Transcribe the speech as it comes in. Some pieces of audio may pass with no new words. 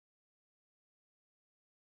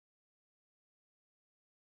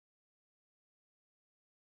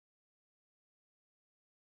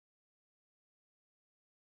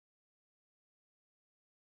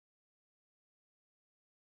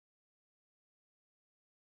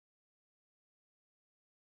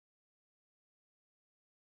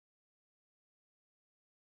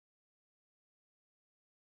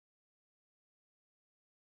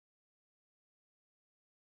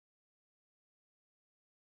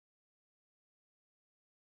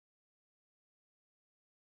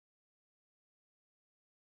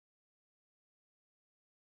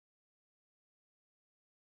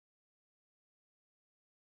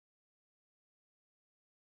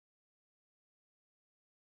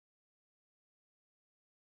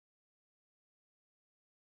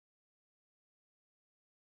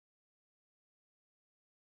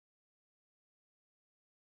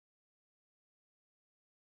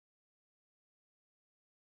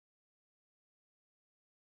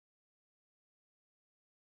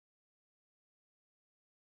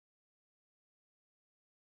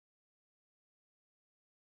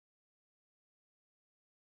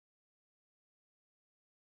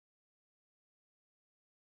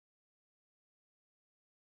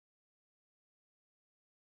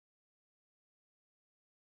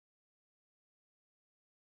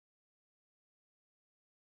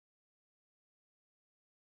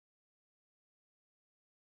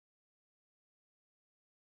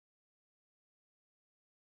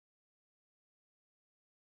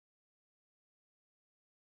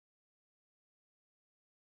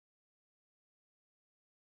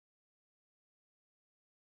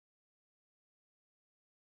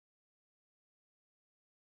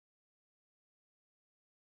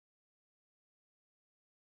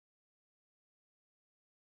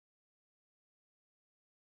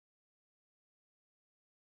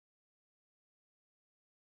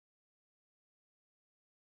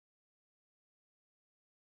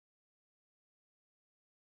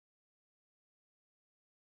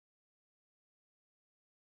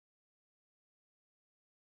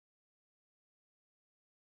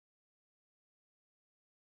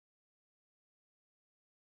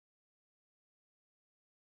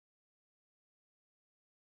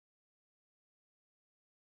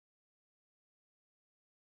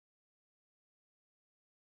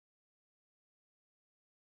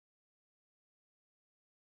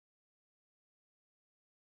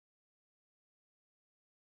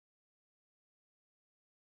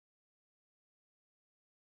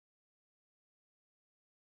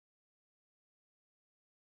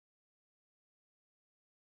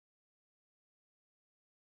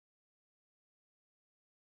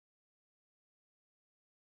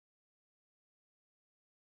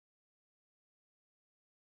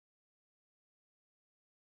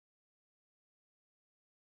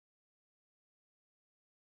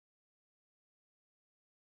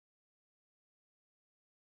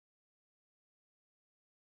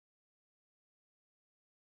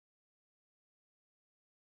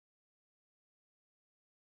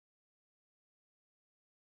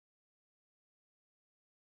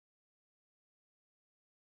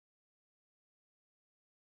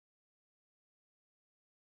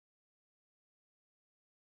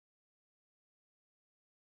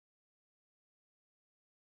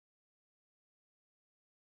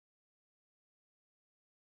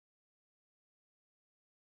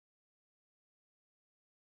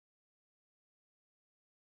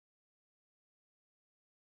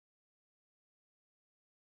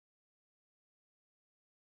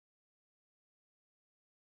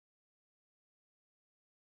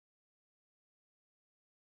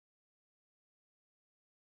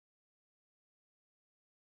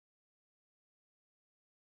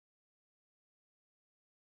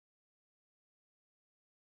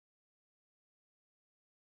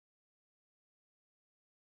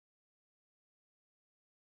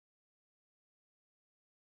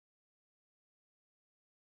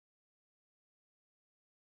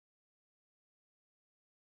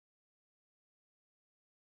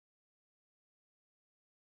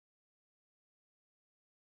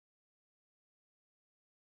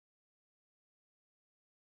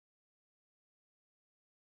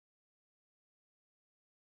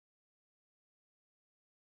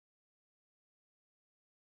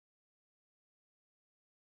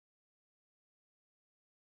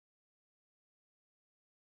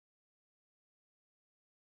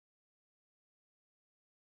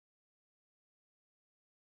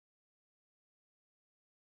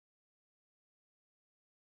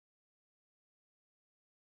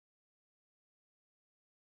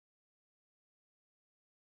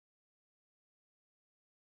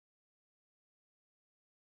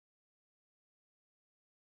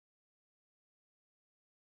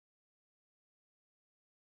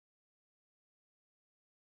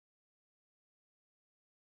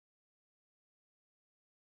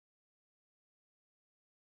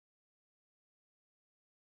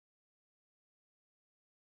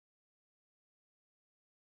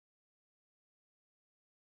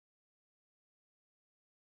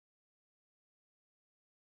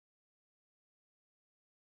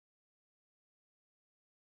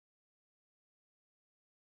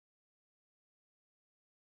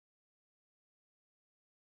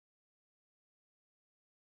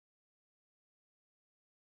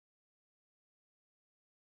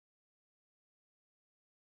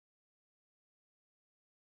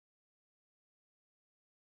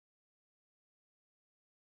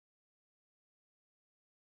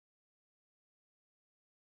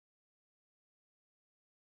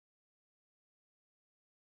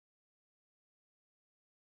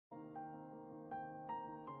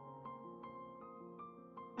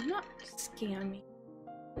I'm not scamming.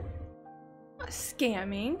 I'm not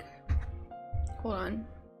scamming. Hold on.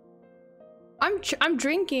 I'm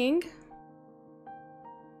drinking.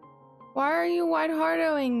 Why are you wide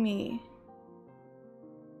hardoing me?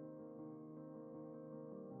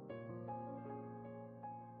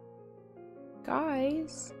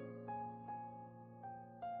 Guys.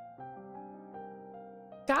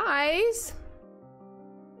 Guys.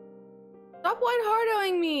 Stop wide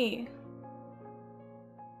hardoing me.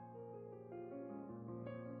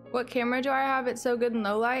 What camera do I have? It's so good in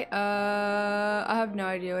low light. I have no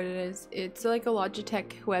idea what it is. It's like a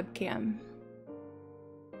Logitech webcam.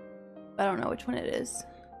 I don't know which one it is.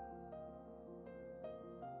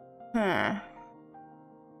 Huh.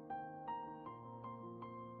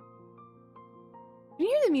 Can you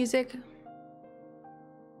hear the music?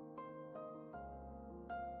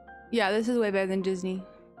 Yeah, this is way better than Disney.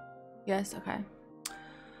 Yes, okay.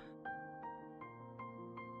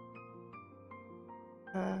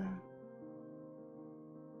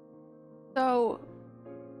 So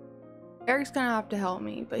Eric's gonna have to help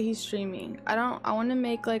me, but he's streaming. I want to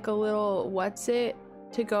make like a little what's it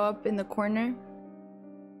to go up in the corner.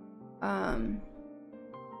 For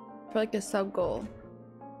like a sub goal.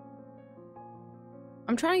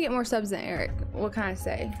 I'm trying to get more subs than Eric. What can I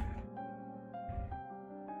say?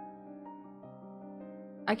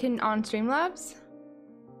 I can on Streamlabs?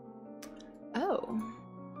 Oh.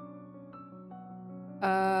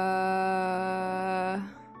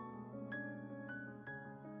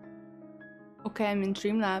 Okay, I'm in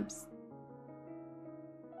Streamlabs.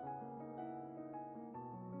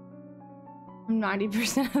 I'm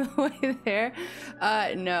 90% of the way there.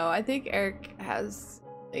 No, I think Eric has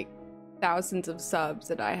like thousands of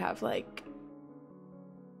subs and I have like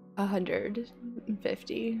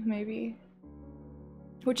 150 maybe.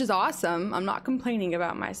 Which is awesome. I'm not complaining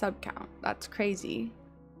about my sub count. That's crazy.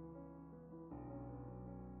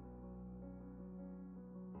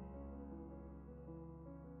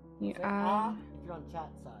 You add if you're on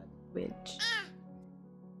chat side. which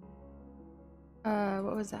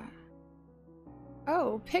what was that?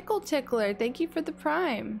 Oh, Pickle Tickler, thank you for the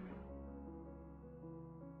prime.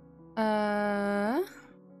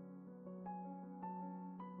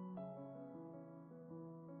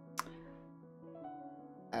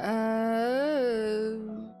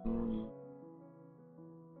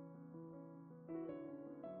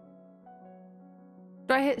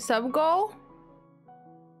 Do I hit sub goal?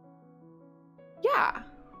 Yeah,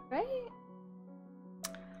 right?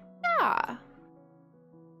 Yeah.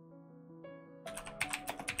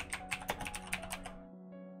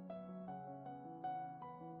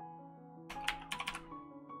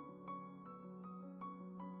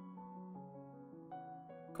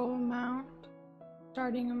 Goal amount,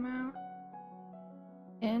 starting amount,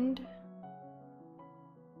 end,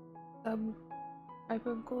 sub, type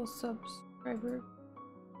of goal, subscriber.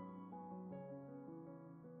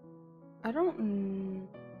 I don't.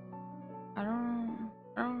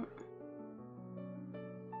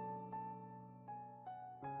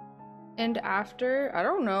 And after, I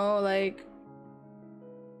don't know, like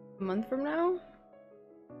a month from now.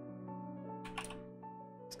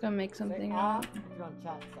 It's gonna make something up. If you're on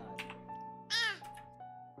chat side.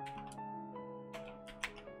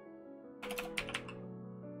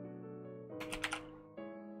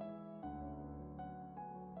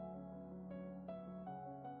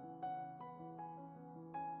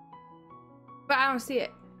 But I don't see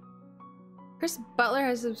it. Chris Butler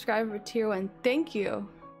has subscribed for tier 1. Thank you.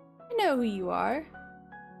 I know who you are.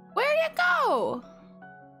 Where'd it go?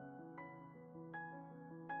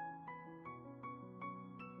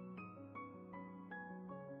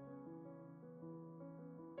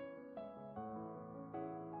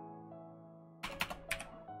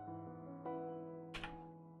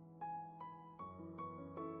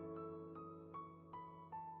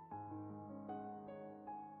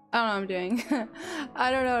 I don't know what I'm doing.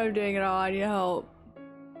 I don't know what I'm doing at all. I need help.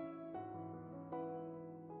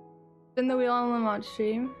 Spin the wheel on the launch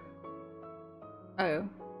stream. Oh.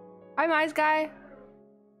 Hi, Mice Guy.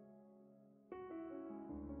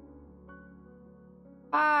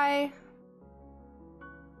 Hi.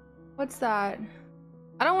 What's that?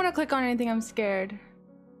 I don't want to click on anything. I'm scared.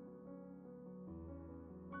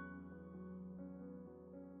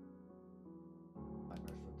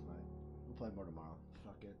 We'll play more tomorrow.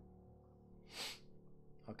 Fuck it.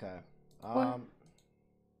 Okay. What?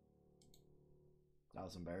 That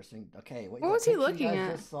was embarrassing. Okay, What was he looking you guys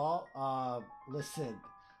at? Just saw. Listen,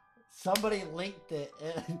 somebody linked it. For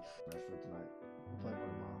tonight. We'll play more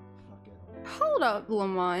tomorrow. Fuck it. Hold up,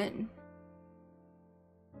 Lamont.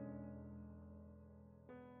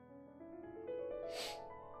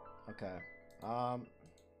 Okay.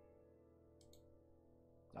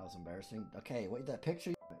 That was embarrassing. Okay, wait, that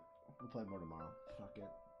picture. We'll play more tomorrow. Fuck it.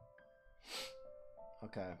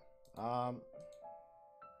 Okay. That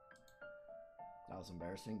was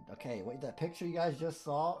embarrassing. Okay, wait, that picture you guys just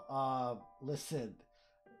saw. Listen.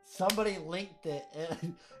 Somebody linked it.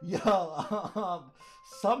 And, yo,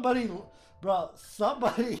 somebody, bro,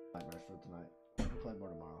 somebody. Nightmares for tonight. We'll play more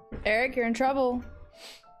tomorrow. Eric, you're in trouble.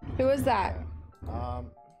 Who was that? Okay.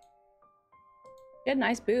 She had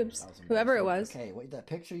nice boobs. Whoever it was. Okay, wait, that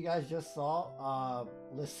picture you guys just saw.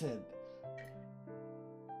 Listen.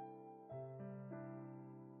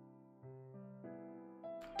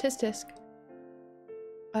 Tisk tisk.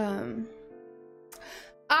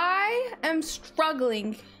 I am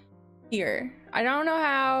struggling here. I don't know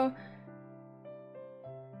how.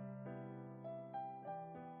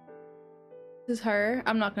 This is her.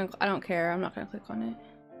 I don't care. I'm not gonna click on it.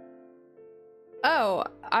 Oh,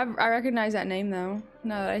 I recognize that name though.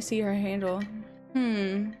 Now that I see her handle.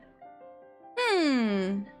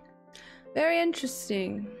 Very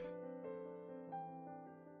interesting.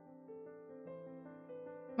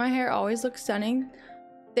 My hair always looks stunning.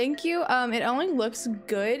 Thank you. It only looks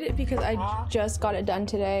good because I just got it done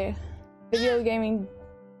today. Video gaming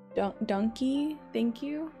donkey. Thank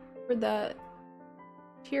you for the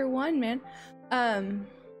tier 1, man.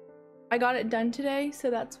 I got it done today, so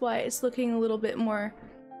that's why it's looking a little bit more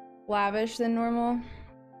lavish than normal.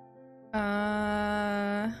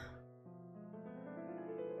 How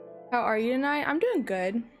are you tonight? I'm doing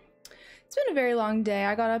good. It's been a very long day.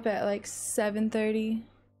 I got up at like 7:30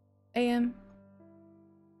 a.m.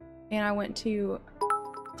 and I went to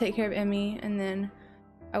take care of Emmy, and then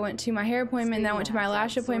I went to my hair appointment, and then I went to my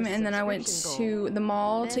lash appointment, and then I went to the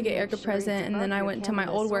mall to get Eric a present, and then I went to my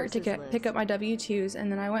old work to pick up my W-2s, and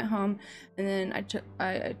then I went home, and then I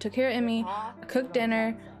took care of Emmy, I cooked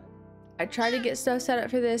dinner, I tried to get stuff set up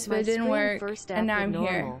for this, but it didn't work, and now I'm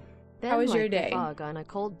here. How was your day? The fog on a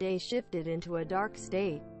cold day shifted into a dark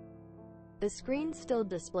state. The screen still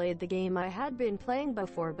displayed the game I had been playing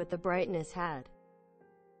before, but the brightness had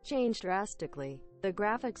changed drastically. The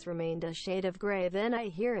graphics remained a shade of gray, then I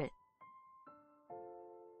hear it.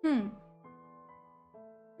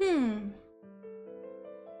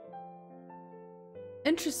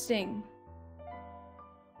 Interesting.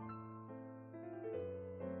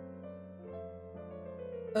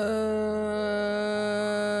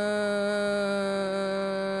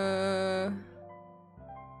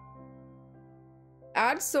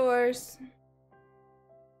 Add source.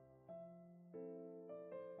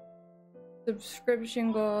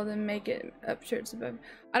 Subscription goal, then make it up shirts above.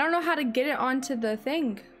 I don't know how to get it onto the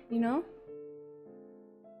thing, you know?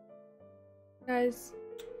 Guys,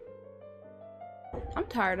 I'm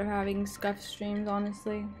tired of having scuff streams,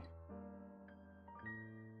 honestly.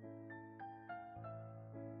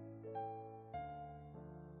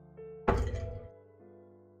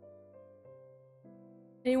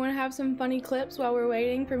 Anyone have some funny clips while we're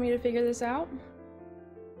waiting for me to figure this out?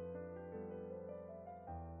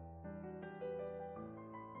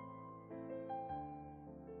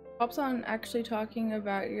 Pop's on actually talking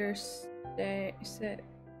about your sit.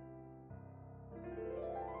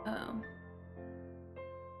 Oh.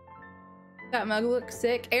 That mug looks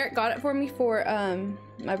sick. Eric got it for me for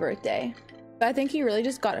my birthday. But I think he really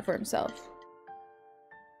just got it for himself.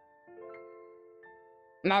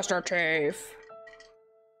 Master Chief.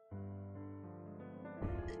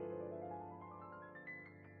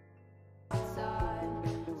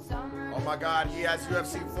 Oh my god, he has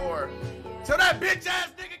UFC 4. Tell that bitch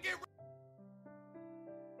ass nigga get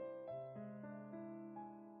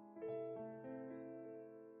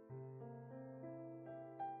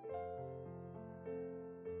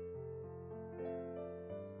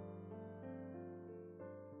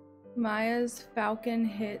Maya's Falcon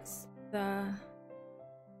hits the...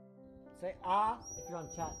 Say if you're on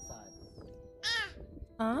chat side.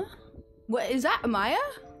 Huh? What is that, Maya?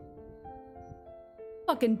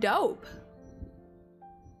 Fucking dope.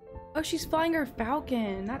 Oh, she's flying her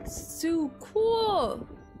Falcon. That's so cool.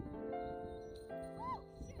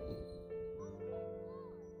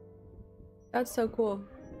 That's so cool.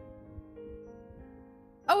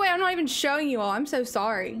 Oh wait, I'm not even showing you all. I'm so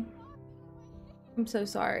sorry. I'm so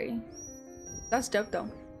sorry. That's dope though.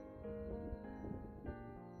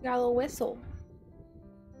 Got a little whistle.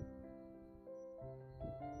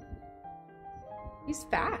 He's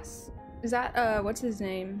fast. Is that what's his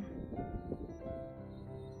name?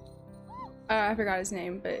 I forgot his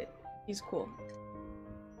name, but he's cool.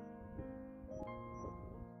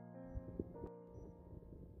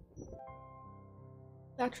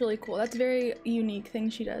 That's really cool. That's a very unique thing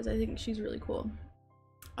she does. I think she's really cool.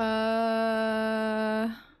 A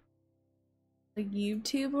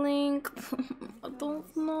YouTube link? I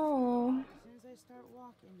don't know. As soon as I start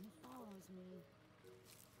walking, he follows me.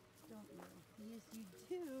 Don't you? Yes, you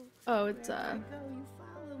do. Oh, it's Wherever I go, you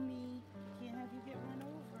follow me. Can't have you get run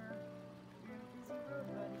over. You're in a busy road,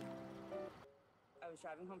 buddy. I was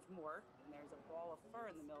driving home from work, and there's a ball of fur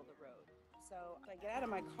in the middle of the road. So I get out of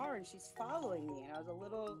my car, and she's following me, and I was a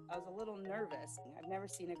little nervous. I've never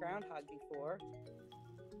seen a groundhog before.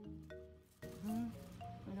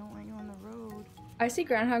 I don't want you on the road. I see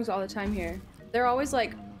groundhogs all the time here. They're always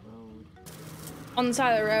like On the road. on the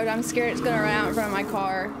side of the road. I'm scared it's gonna run out in front of my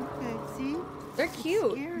car. Okay, see? They're It's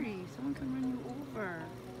cute. scary. Someone can run you over.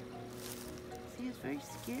 See, it's very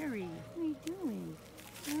scary. What are you doing?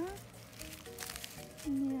 Huh?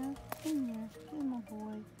 Yeah, come here. Come my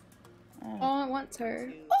boy. Oh, it wants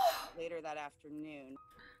her. Later that afternoon.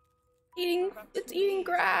 It's eating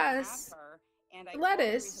grass. And I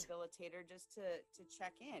Lettuce. called the rehabilitator just to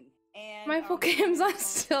check in. And My full game's on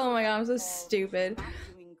still. Oh my god, I'm so stupid. Not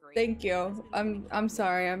doing great. Thank you. I'm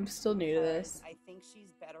sorry. I'm still new to this. I think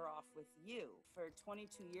she's better off with you. For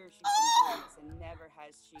 22 years she's been doing this and never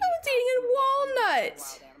has she. I was eating a walnut.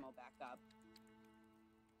 Wild animal back up.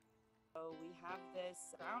 So we have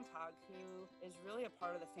this groundhog who is really a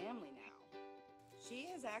part of the family now. She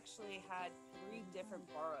has actually had 3 different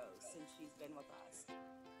burrows since she's been with us.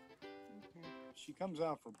 She comes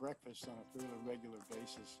out for breakfast on a fairly regular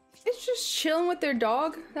basis. It's just chilling with their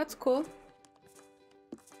dog. That's cool.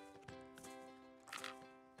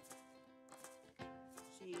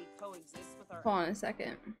 She coexists with our. Hold on a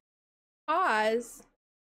second. Pause.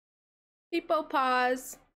 People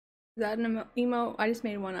pause. Is that an emo? I just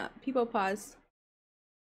made one up. People pause.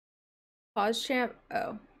 Pause champ.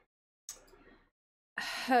 Oh.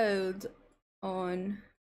 Hold on.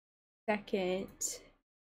 Second.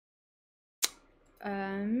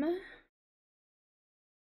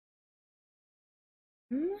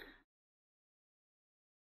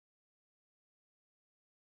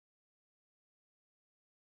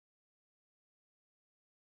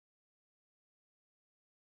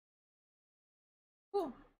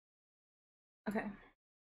 Cool. Okay.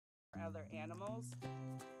 Other animals.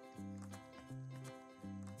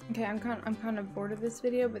 Okay, I'm kind of bored of this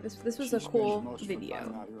video, but this was She a cool spends most of her video.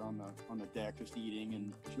 time out here on the deck just eating,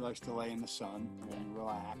 and she likes to lay in the sun and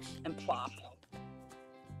relax. And plop.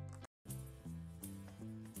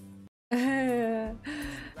 I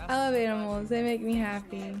love animals. They make me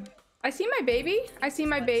happy. I see my baby. I see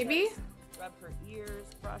my baby. Rub her ears,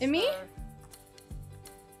 brush Emmy? her.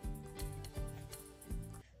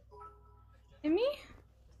 Emmy?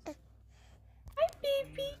 Hi,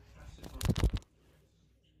 baby.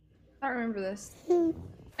 I don't remember this.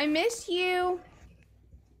 I miss you.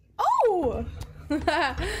 Oh!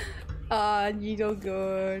 You go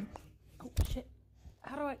good. Oh shit.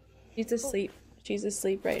 How do I She's asleep. She's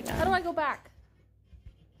asleep right now. how do I go back?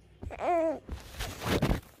 Did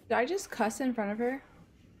I just cuss in front of her?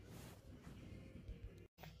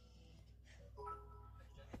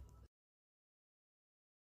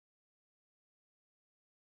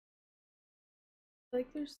 Like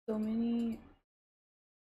there's so many.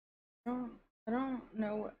 I don't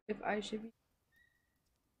know if I should be.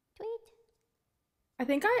 Tweet. I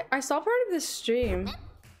think I saw part of this stream.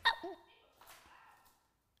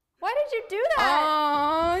 Why did you do that?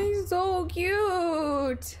 Oh, he's so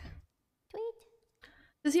cute. Tweet.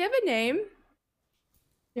 Does he have a name?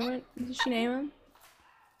 Did she name him?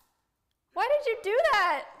 Why did you do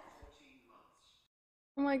that?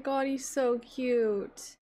 Oh my god, he's so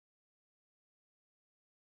cute.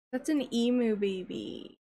 That's an emu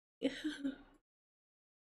baby.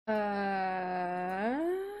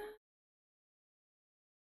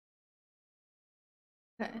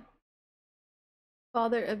 Okay.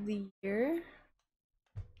 Father of the year.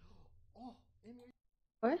 Oh, Amy.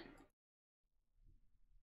 What?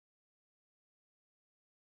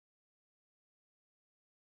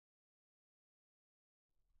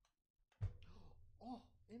 Oh,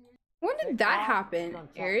 Amy. When did that happen,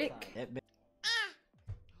 Eric?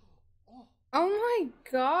 Oh, Oh my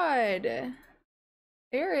god.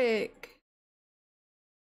 Eric.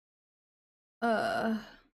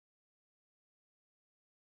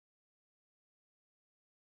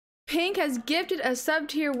 Pink has gifted a sub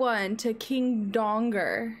tier 1 to King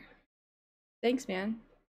Donger. Thanks, man.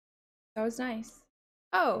 That was nice.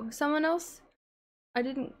 Oh, someone else? I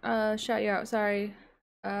didn't shout you out, sorry.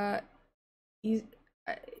 You,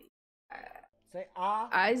 say ah.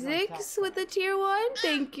 Isaac's with a tier 1,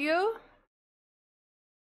 thank you.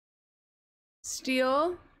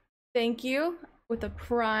 Steel, thank you, with a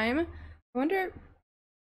prime. I wonder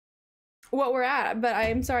what we're at, but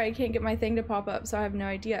I'm sorry I can't get my thing to pop up, so I have no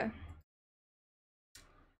idea.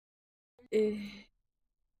 Does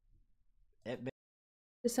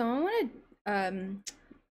someone want to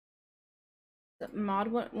mod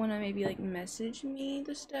want to maybe like message me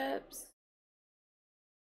the steps?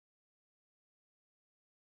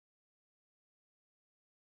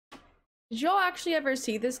 Did y'all actually ever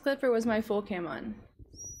see this clip, or was my full cam on?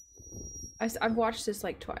 I've watched this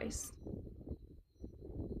like twice.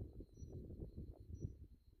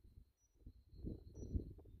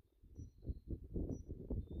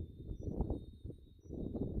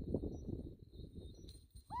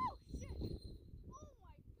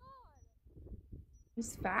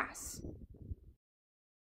 It's fast.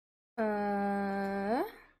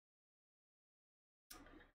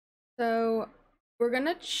 So we're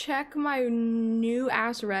gonna check my new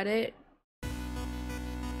ass Reddit.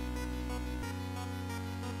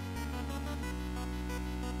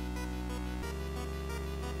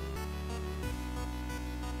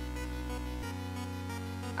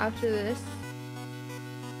 After this.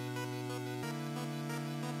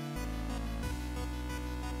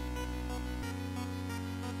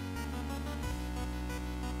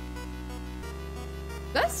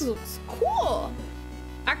 This looks cool.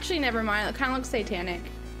 Actually, never mind. It kind of looks satanic.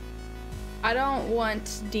 I don't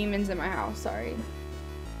want demons in my house. Sorry.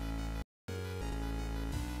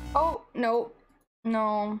 Oh, no.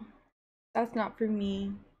 No. That's not for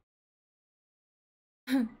me.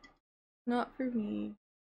 Not for me.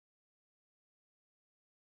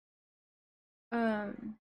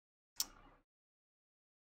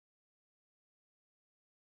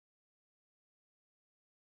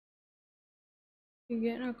 You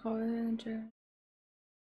getting a call in the chat?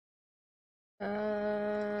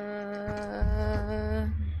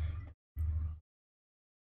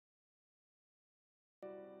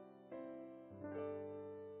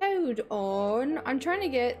 Hold on. I'm trying to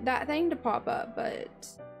get that thing to pop up, but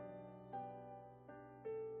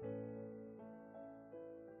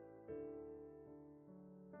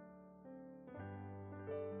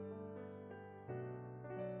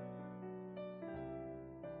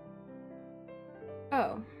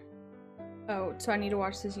oh. Oh, so I need to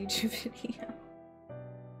watch this YouTube video.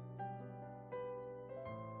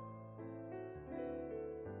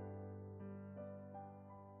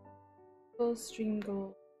 Full stream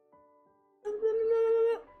goal.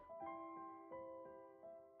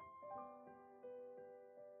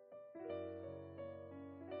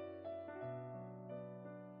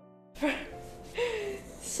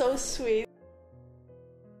 So sweet.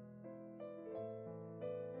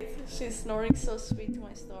 She's snoring so sweet to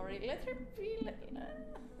my story. Let her be, you know.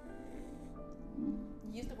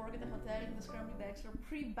 Used to work at the hotel with the scrambled eggs are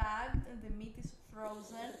pre-bagged and the meat is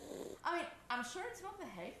frozen. I mean, I'm sure it's not the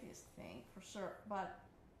healthiest thing, for sure, but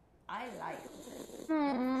I like it.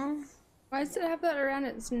 Aww. Why does it have that around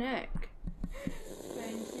its neck?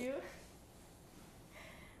 Thank you.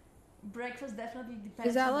 Breakfast definitely depends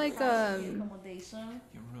Is that on like the price of the accommodation.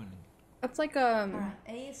 You're running. That's like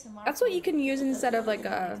ASMR that's what you can use instead of like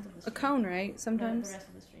a cone, right? The Sometimes. rest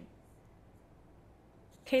of the stream.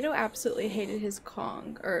 Kato absolutely hated his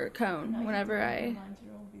cone No, whenever you I mind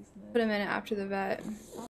your own business. put him in it after the vet.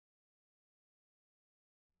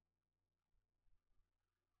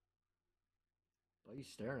 Why are you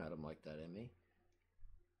staring at him like that, Emmy?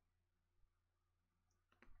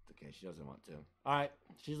 Okay, she doesn't want to. All right,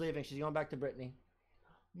 she's leaving. She's going back to Brittany.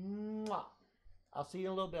 Mwah. I'll see you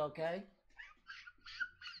in a little bit, okay?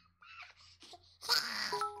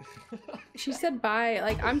 She said bye.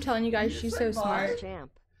 Like, I'm telling you guys, she's so smart.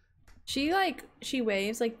 Champ. She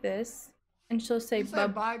waves like this, and she'll say You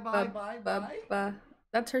said bye, bye, bye, bye. buh.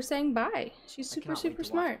 That's her saying bye. She's I super, cannot wait super to watch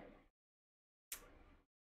smart.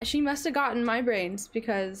 She must have gotten my brains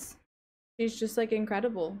because she's just like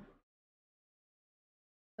incredible.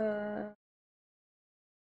 I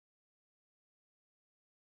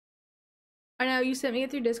know you sent me it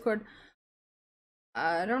through Discord.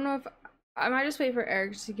 I don't know if I might just wait for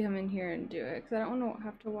Eric to come in here and do it because I don't want to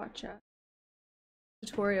have to watch a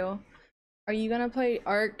tutorial. Are you gonna play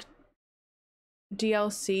Ark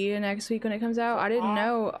DLC next week when it comes out? I didn't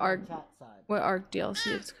know what Ark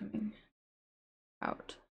DLC is coming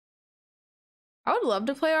out. I would love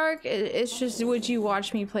to play Ark. It's just, would you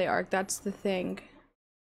watch me play Ark? That's the thing.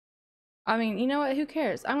 I mean, you know what? Who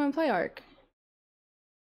cares? I'm gonna play Ark.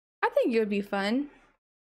 I think it would be fun.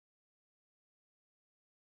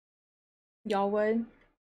 Y'all would?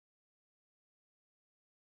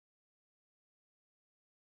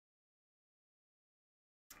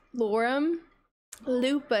 Lorem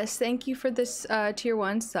Lupus, thank you for this tier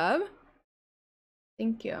 1 sub.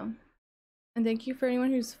 Thank you. And thank you for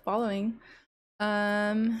anyone who's following.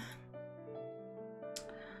 I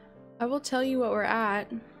will tell you what we're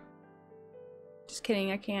at. Just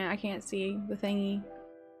kidding, I can't see the thingy.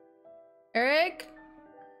 Eric?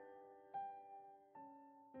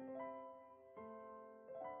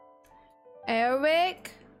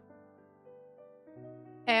 Eric?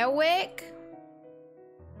 Eric?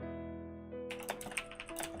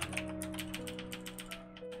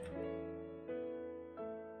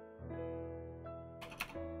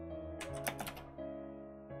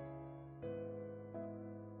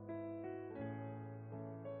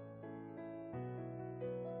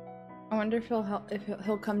 I wonder if he'll help, if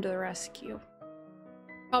he'll come to the rescue.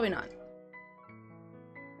 Probably not.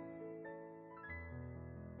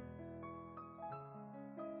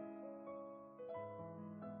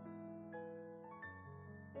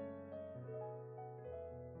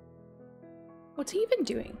 What's he even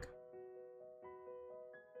doing?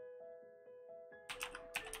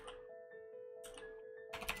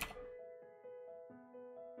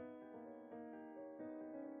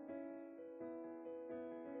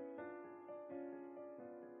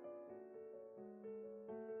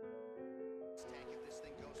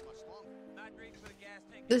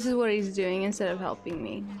 This is what he's doing instead of helping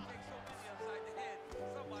me.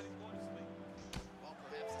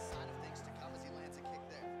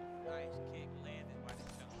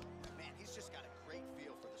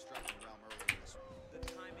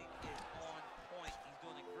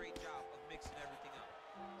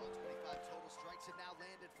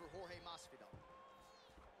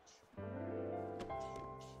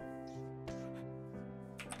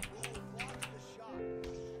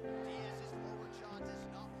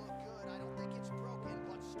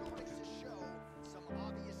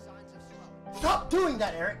 Stop doing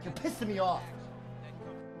that, Eric. You're pissing me off.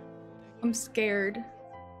 I'm scared.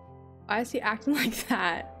 Why is he acting like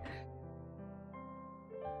that?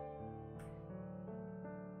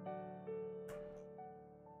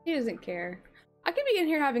 He doesn't care. I could be in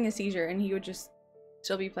here having a seizure and he would just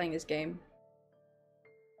still be playing his game.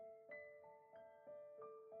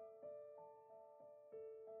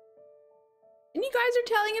 And you guys are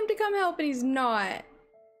telling him to come help and he's not.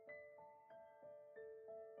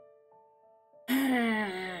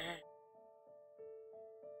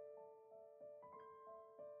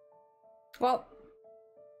 Well,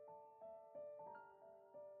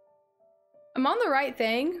 I'm on the right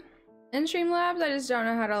thing in Streamlabs. I just don't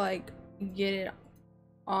know how to like get it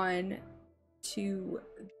on to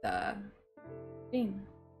the thing.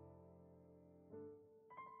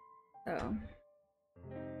 So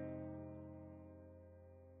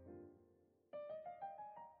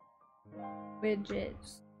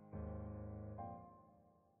widgets,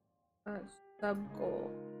 sub goal.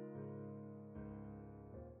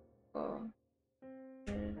 Oh.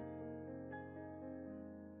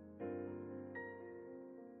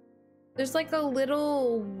 There's like a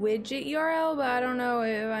little widget URL, but I don't know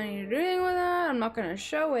if I need to do anything with that. I'm not gonna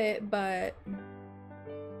show it, but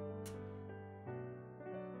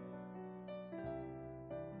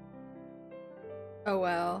oh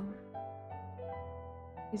well.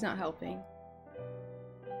 He's not helping.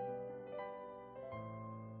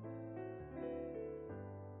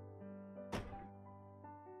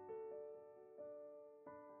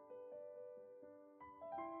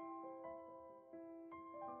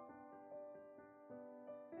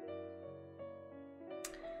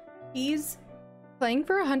 He's playing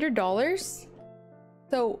for $100.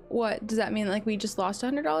 So what does that mean? Like we just lost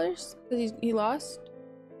 $100 because he lost?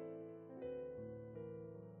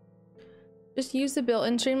 Just use the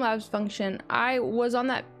built-in Streamlabs function. I was on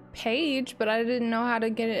that page, but I didn't know how to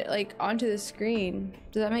get it like onto the screen.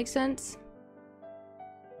 Does that make sense?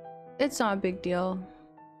 It's not a big deal.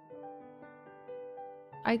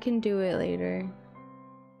 I can do it later.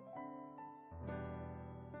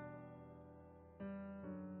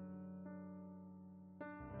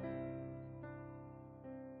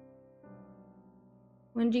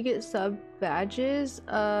 When did you get sub badges?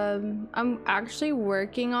 I'm actually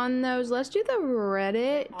working on those. Let's do the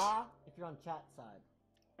Reddit. If you're on chat side.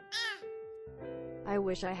 I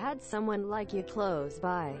wish I had someone like you close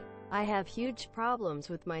by. I have huge problems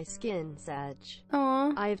with my skin, Sag.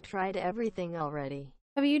 Aw. I've tried everything already.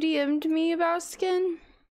 Have you DM'd me about skin?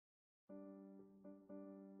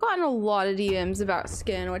 Gotten a lot of DMs about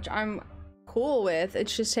skin, which I'm cool with.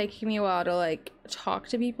 It's just taking me a while to like talk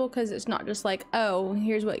to people because it's not just like, oh,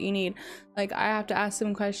 here's what you need. Like I have to ask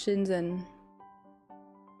them questions and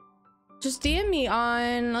just DM me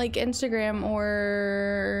on like Instagram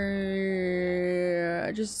or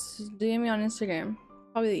just DM me on Instagram.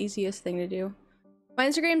 Probably the easiest thing to do. My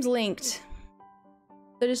Instagram's linked,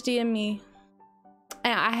 so just DM me.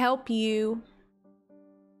 and I help you.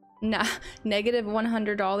 Nah, negative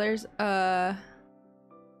 $100. I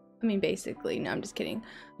mean, basically, no, I'm just kidding.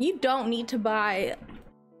 You don't need to buy.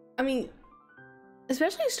 I mean,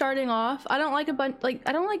 especially starting off, I don't like a bunch. Like,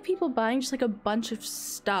 I don't like people buying just like a bunch of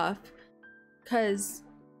stuff, cause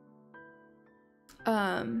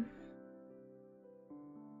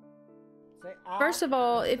first of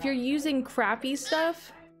all, if you're using crappy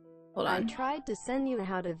stuff, hold on. I tried to send you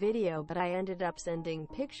how to video, but I ended up sending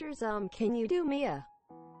pictures. Can you do me a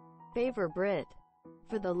favor, Brit?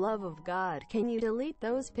 For the love of God, can you delete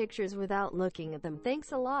those pictures without looking at them?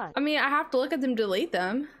 Thanks a lot. I mean, I have to look at them to delete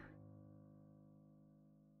them.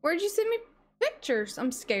 Where'd you send me pictures?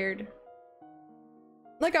 I'm scared.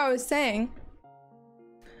 Like I was saying,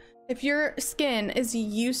 if your skin is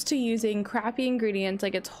used to using crappy ingredients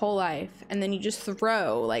like its whole life, and then you just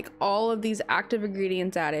throw like all of these active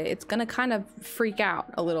ingredients at it, it's gonna kind of freak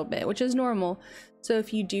out a little bit, which is normal. So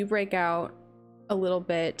if you do break out a little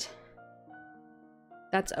bit,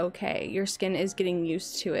 that's okay. Your skin is getting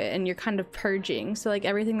used to it and you're kind of purging. So like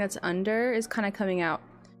everything that's under is kind of coming out.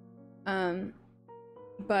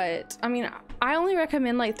 But I mean, I only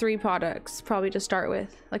recommend like 3 products probably to start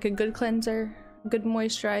with. Like a good cleanser, good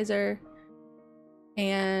moisturizer,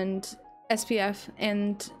 and SPF,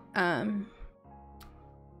 and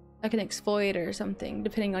like an exfoliator or something,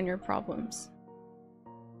 depending on your problems.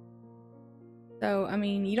 So I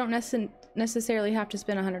mean, you don't necessarily have to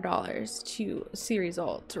spend $100 to see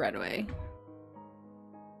results right away.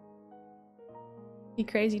 You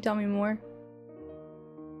crazy? Tell me more.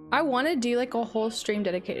 I want to do like a whole stream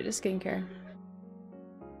dedicated to skincare.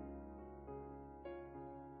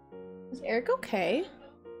 Is Eric okay?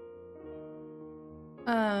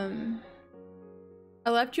 I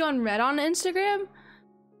left you on red on Instagram.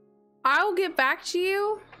 I'll get back to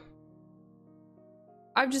you.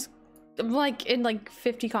 I'm like in like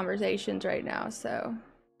 50 conversations right now, so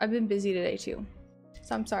I've been busy today too.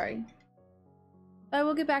 So I'm sorry. I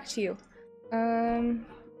will get back to you.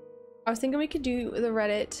 I was thinking we could do the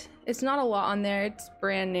Reddit. It's not a lot on there. It's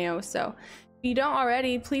brand new, so if you don't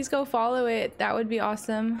already, please go follow it. That would be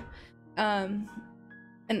awesome. And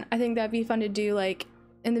I think that'd be fun to do, like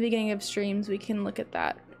in the beginning of streams. We can look at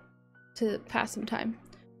that to pass some time.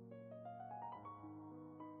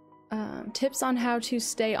 Tips on how to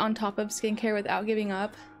stay on top of skincare without giving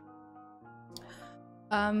up.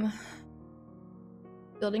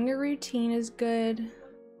 Building a routine is good.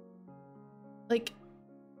 Like,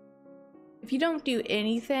 if you don't do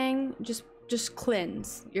anything, just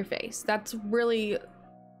cleanse your face. That's really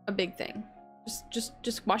a big thing.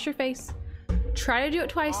 Just wash your face. Try to do it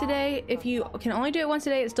twice a day. If you can only do it once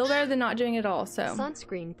a day, it's still better than not doing it at all. So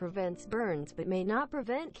sunscreen prevents burns but may not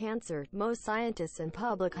prevent cancer. Most scientists and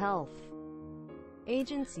public health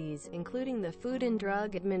agencies, including the Food and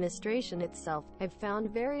Drug Administration itself, have found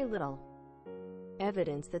very little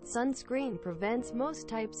evidence that sunscreen prevents most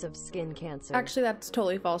types of skin cancer. Actually, that's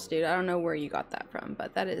totally false, dude. I don't know where you got that from,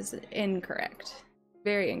 but that is incorrect.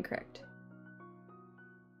 Very incorrect.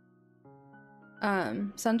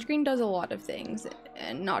 Sunscreen does a lot of things,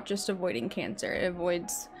 and not just avoiding cancer. It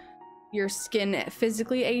avoids your skin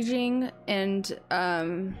physically aging, and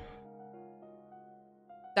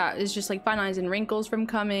that is just like fine lines and wrinkles from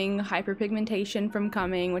coming, hyperpigmentation from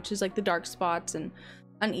coming, which is like the dark spots and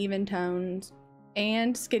uneven tones,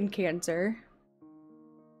 and skin cancer.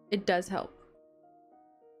 It does help.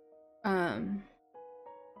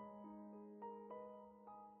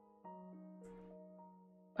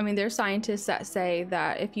 I mean, there's scientists that say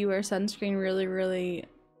that if you wear sunscreen really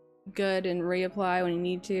good and reapply when you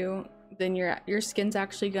need to, then your skin's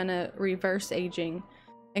actually gonna reverse aging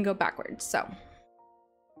and go backwards. So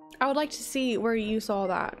I would like to see where you saw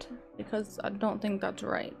that, because I don't think that's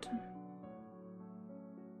right.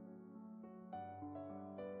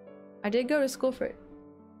 I did go to school for it,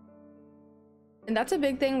 and that's a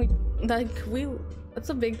big thing. That's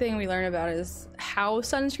a big thing we learn about, is how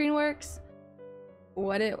sunscreen works,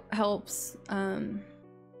 what it helps, and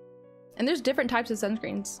there's different types of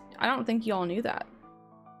sunscreens. I don't think y'all knew that.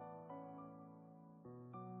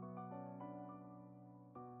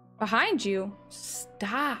 Behind you?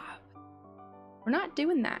 Stop. We're not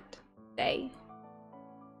doing that today.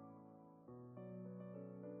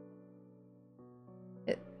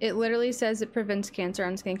 It literally says it prevents cancer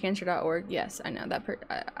on skincancer.org. Yes, I know that.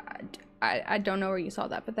 I don't know where you saw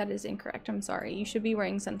that, but that is incorrect. I'm sorry. You should be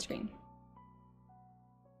wearing sunscreen.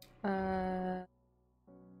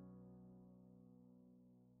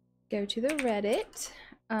 Go to the Reddit.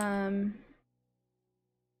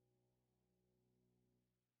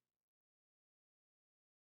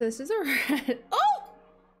 This is a Reddit. Oh!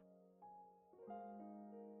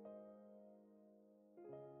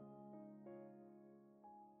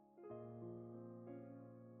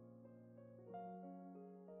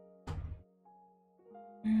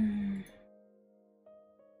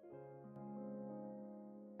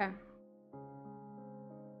 Okay.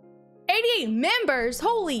 88 members!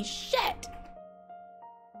 Holy shit!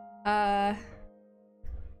 I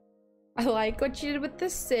like what you did with the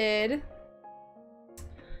Sid.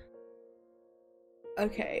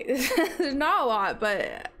 Okay, there's not a lot,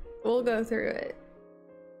 but we'll go through it.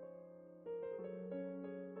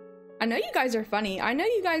 I know you guys are funny. I know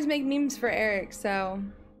you guys make memes for Eric, so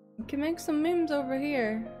you can make some memes over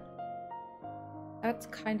here. That's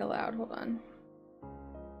kind of loud. Hold on.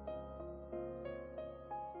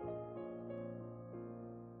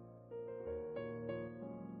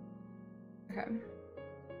 Okay.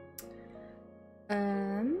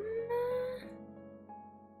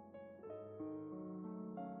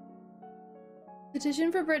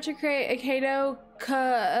 Petition for Brit to create a Kato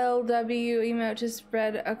KLW emote to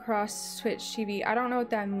spread across Twitch TV. I don't know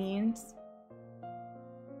what that means.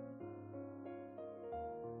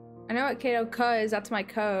 I know what Kato K is. That's my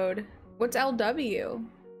code. What's LW?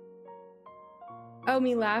 Oh,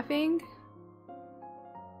 me laughing?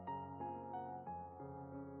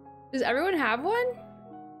 Does everyone have one?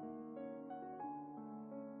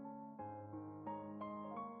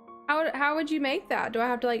 How would you make that? Do I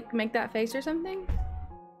have to like make that face or something?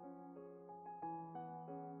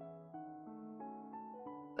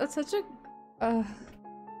 That's such a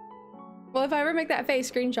well, if I ever make that face,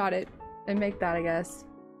 screenshot it and make that, I guess.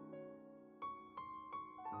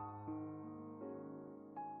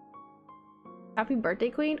 Happy birthday,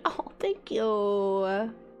 Queen. Oh, thank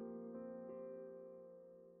you.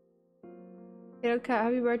 Okay,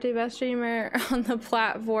 happy birthday, best streamer on the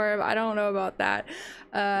platform. I don't know about that.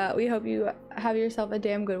 We hope you have yourself a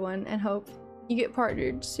damn good one and hope you get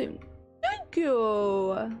partnered soon. Thank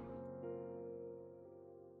you.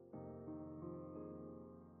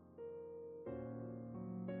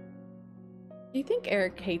 Do you think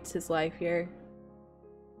Eric hates his life here?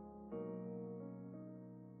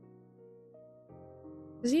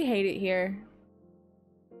 Does he hate it here?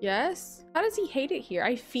 Yes? How does he hate it here?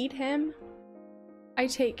 I feed him. I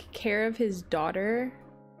take care of his daughter.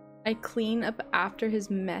 I clean up after his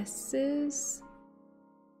messes.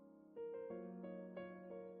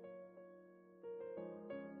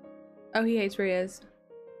 Oh, he hates where he is.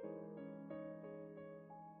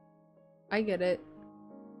 I get it.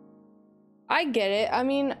 I get it. I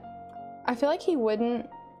mean, I feel like he wouldn't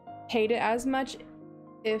hate it as much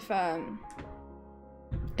if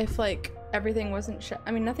like everything wasn't shut.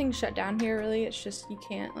 I mean, nothing's shut down here really. It's just you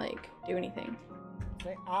can't like do anything.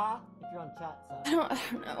 Say ah if you're on chat side. I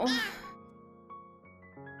don't know.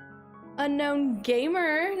 Unknown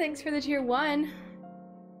Gamer, thanks for the tier 1.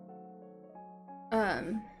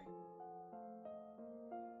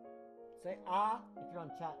 Say ah if you're on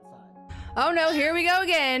chat side. Oh no, here we go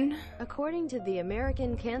again. According to the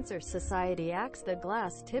American Cancer Society Acts, the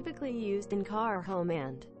glass typically used in car, home,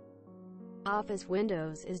 and office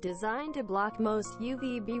windows is designed to block most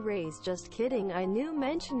UVB rays. Just kidding, I knew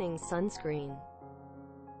mentioning sunscreen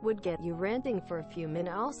would get you ranting for a few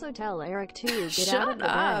minutes. Also tell Eric to get Shut out of the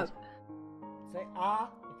up. bed. Say ah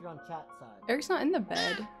if you're on chat side. Eric's not in the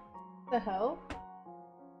bed. The hell?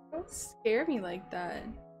 Don't scare me like that.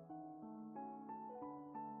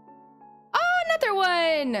 Oh, another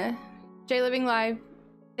one! J Living Live,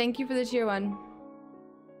 thank you for the tier 1.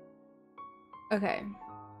 Okay.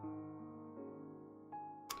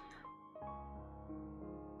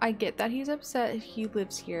 I get that he's upset he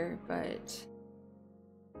lives here, but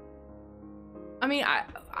I mean,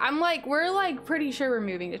 I'm like, we're like pretty sure we're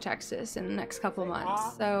moving to Texas in the next couple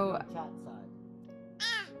months, so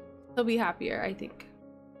he'll be happier, I think.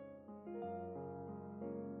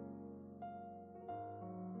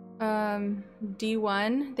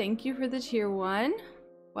 D1, thank you for the tier 1.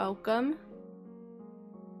 Welcome.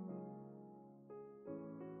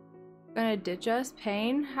 Gonna ditch us,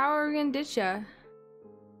 Pain? How are we gonna ditch ya?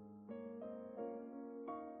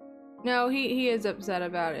 No, he is upset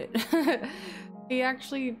about it. He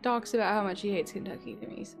actually talks about how much he hates Kentucky to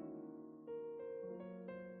me.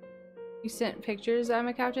 You sent pictures, I'm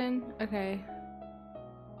a captain? Okay.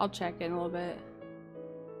 I'll check in a little bit.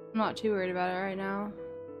 I'm not too worried about it right now.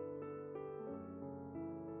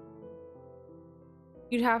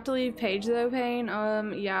 You'd have to leave Paige though, Pain?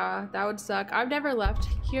 Yeah, that would suck. I've never left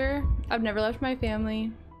here. I've never left my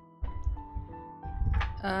family.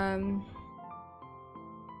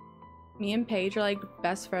 Me and Paige are like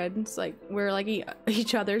best friends. Like we're like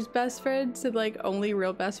each other's best friends and like only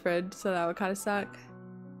real best friends, so that would kind of suck.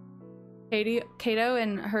 Kato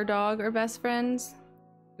and her dog are best friends.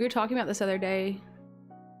 We were talking about this other day.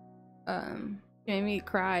 She made me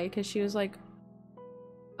cry because she was like,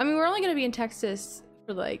 I mean, we're only gonna be in Texas for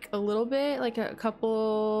for like a little bit, like a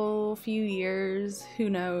few years, who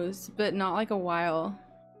knows, but not like a while.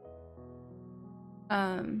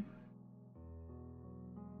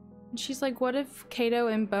 She's like, what if Kato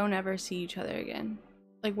and Bo never see each other again?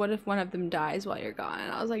 Like, what if one of them dies while you're gone?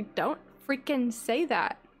 And I was like, don't freaking say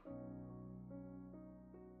that.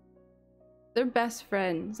 They're best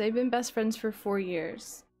friends. They've been best friends for 4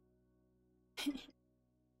 years.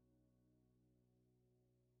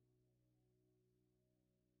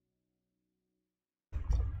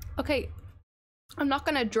 Okay, I'm not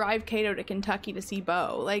gonna drive Kato to Kentucky to see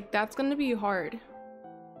Bo. Like, that's gonna be hard.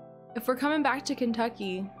 If we're coming back to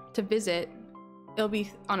Kentucky to visit, it'll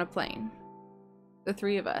be on a plane. The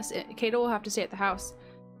 3 of us. Kato will have to stay at the house.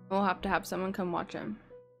 We'll have to have someone come watch him.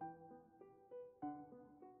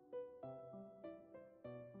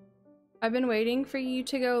 I've been waiting for you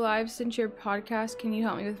to go live since your podcast. Can you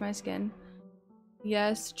help me with my skin?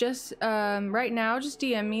 Yes, just right now, just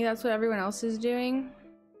DM me. That's what everyone else is doing.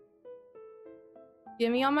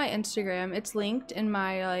 DM me on my Instagram. It's linked in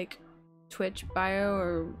my like Twitch bio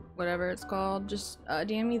or whatever it's called. Just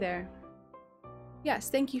DM me there. Yes,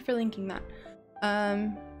 thank you for linking that.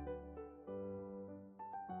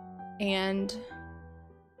 And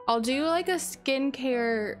I'll do like a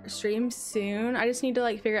skincare stream soon. I just need to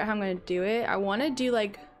like figure out how I'm gonna do it. I want to do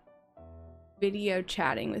like video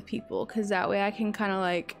chatting with people, because that way I can kind of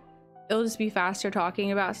like, it'll just be faster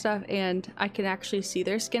talking about stuff and I can actually see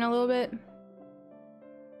their skin a little bit.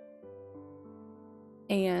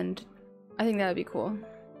 And I think that would be cool.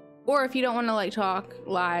 Or if you don't want to like talk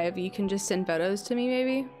live, you can just send photos to me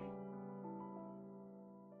maybe.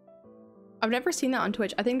 I've never seen that on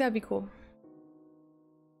Twitch. I think that'd be cool.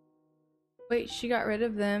 Wait, she got rid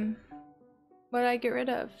of them. What did I get rid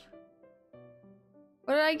of?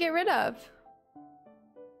 What did I get rid of?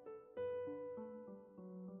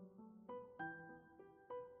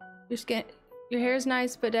 Your hair is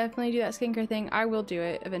nice, but definitely do that skincare thing. I will do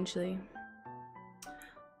it eventually.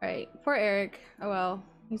 Alright, poor Eric. Oh well,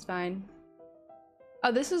 he's fine.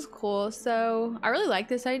 Oh, this is cool. So, I really like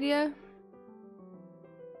this idea.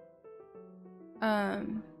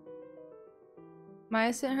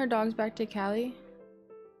 Maya sent her dogs back to Cali.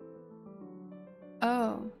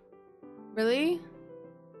 Oh. Really?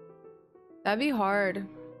 That'd be hard.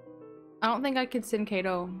 I don't think I could send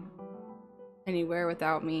Kato anywhere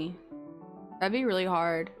without me. That'd be really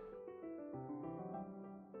hard.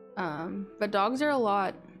 But dogs are a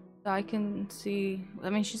lot. I can see. I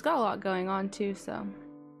mean, she's got a lot going on too, so.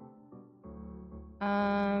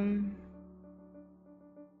 I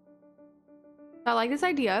like this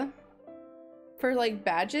idea for like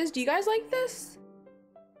badges. Do you guys like this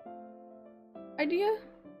idea?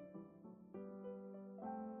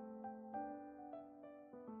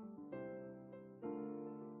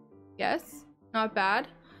 Yes, not bad.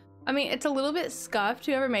 I mean, it's a little bit scuffed.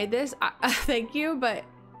 Whoever made this, thank you, but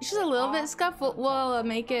it's just a little bit scuffed. We'll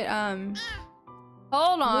make it,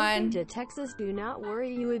 hold on. Moving to Texas, do not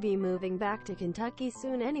worry, you would be moving back to Kentucky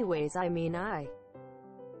soon anyways. I mean,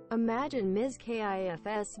 imagine Ms.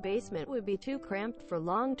 KIF's basement would be too cramped for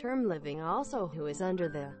long-term living. Also, who is under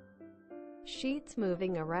the sheets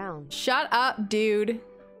moving around? Shut up, dude.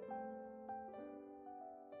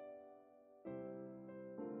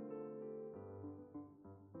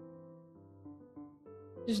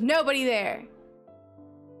 There's nobody there.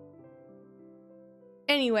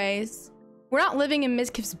 Anyways, we're not living in Ms.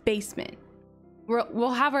 Kif's basement.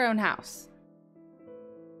 We'll have our own house.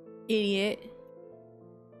 Idiot.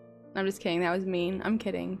 I'm just kidding. That was mean. I'm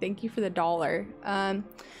kidding. Thank you for the $1.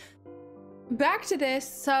 Back to this.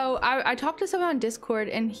 So I talked to someone on Discord,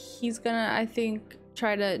 and he's gonna, I think,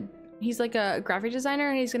 try to. He's like a graphic designer,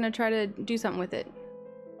 and he's gonna try to do something with it.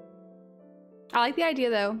 I like the idea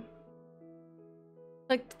though.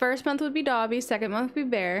 Like, the first month would be Dobby, second month would be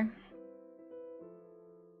Bear.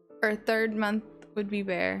 Or third month would be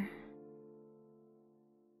Bear.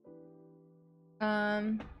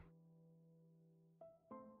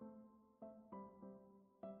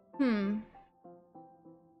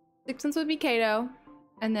 6 months would be Kato.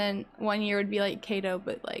 And then 1 year would be like Kato,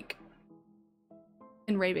 but like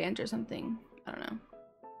in Ray-Bans or something. I don't know.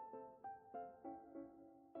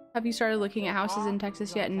 Have you started looking at houses in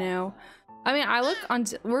Texas yet? No. I mean, I look on.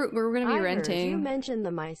 We're gonna be renting. You mentioned the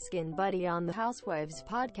My Skin Buddy on the Housewives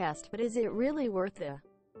podcast, but is it really worth the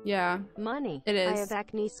money? It is. I have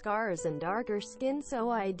acne scars and darker skin, so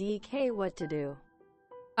I DK. What to do?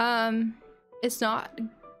 It's not.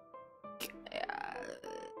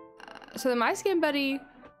 So the My Skin Buddy,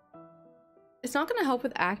 it's not gonna help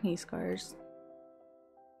with acne scars,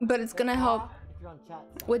 but it's gonna help. you're on chat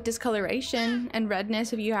side. with discoloration and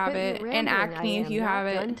redness if you have Quit it, your and rambling, acne I if am you have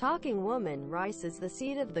not it. done talking, woman. Rice is the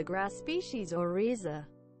seed of the grass species Oryza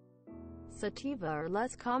sativa, or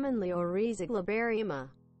less commonly Oryza glaberrima.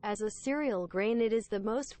 As a cereal grain, it is the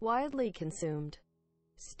most widely consumed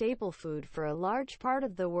staple food for a large part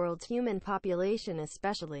of the world's human population,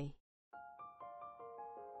 especially.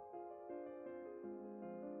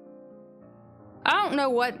 I don't know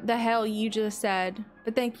what the hell you just said,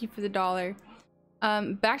 but thank you for the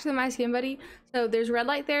 $1. Back to the My Skin Buddy. So there's red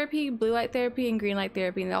light therapy, blue light therapy, and green light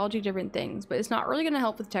therapy, and they all do different things, but it's not really going to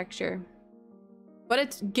help with texture. But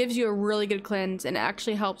it gives you a really good cleanse, and it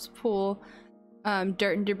actually helps pull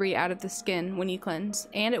dirt and debris out of the skin when you cleanse,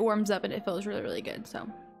 and it warms up and it feels really, really good. So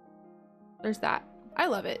there's that. I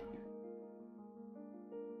love it.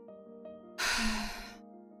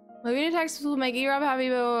 Moving to Texas will make you happy,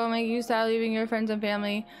 but will make you sad leaving your friends and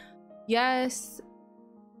family. Yes,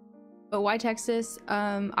 but why Texas?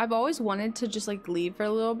 I've always wanted to just like leave for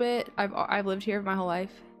a little bit. I've lived here my whole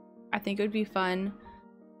life. I think it would be fun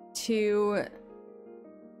to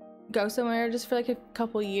go somewhere just for like a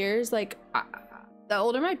couple years. Like the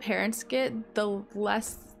older my parents get, the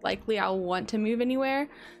less likely I'll want to move anywhere.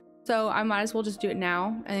 So I might as well just do it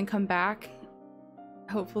now and then come back.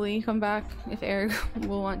 Hopefully come back if Eric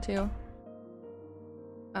will want to.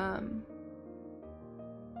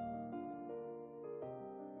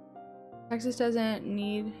 Texas doesn't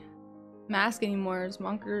need mask anymore. It's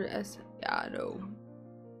Monker as yeah,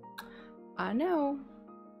 I know.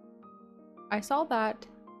 I saw that.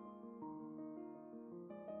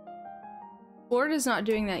 Florida's not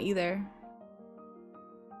doing that either.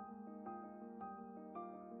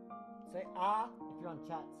 Say if you're on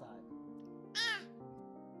chat side.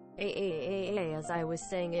 As I was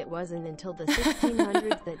saying, it wasn't until the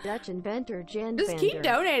 1600s that Dutch inventor Jan Just van keep der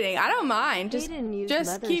donating. I don't mind. Hayden used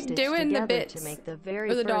Just leather keep stitched doing the together bits to make the very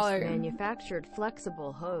for the first $1. manufactured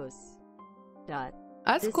flexible hose.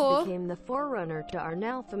 That's This cool. became the forerunner to our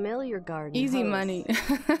now familiar garden Easy hose. money.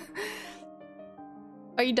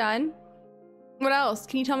 Are you done? What else?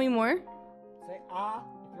 Can you tell me more? Say if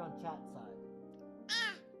you're on chat side.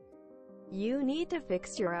 You need to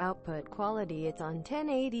fix your output quality. It's on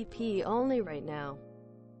 1080p only right now.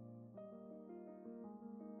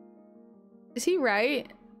 Is he right?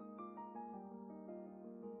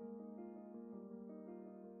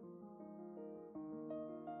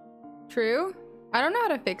 True? I don't know how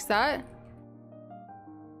to fix that.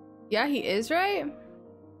 Yeah, he is right.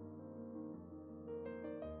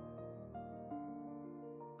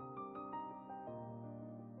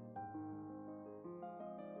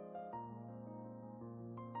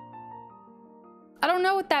 I don't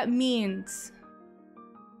know what that means.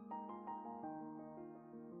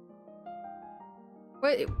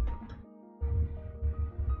 Wait.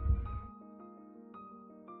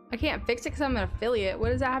 I can't fix it because I'm an affiliate. What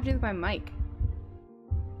does that have to do with my mic?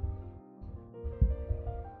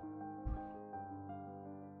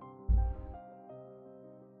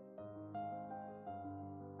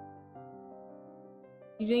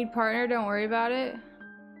 You need partner, don't worry about it.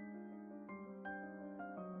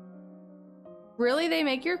 Really? They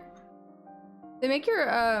make your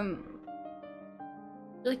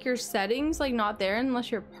like your settings like not there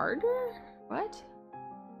unless you're a partner? What?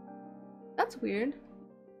 That's weird.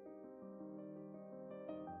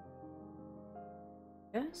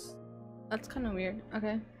 Yes. That's kind of weird.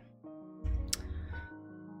 Okay.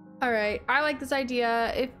 All right. I like this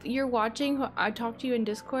idea. If you're watching, I talk to you in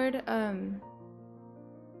Discord.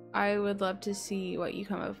 I would love to see what you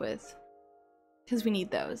come up with, because we need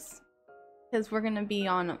those. Because we're gonna be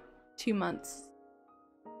on 2 months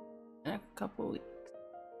in a couple weeks.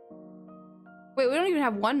 Wait, we don't even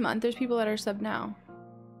have 1 month. There's people that are sub now.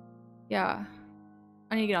 Yeah,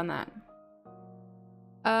 I need to get on that.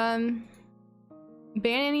 Ban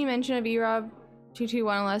any mention of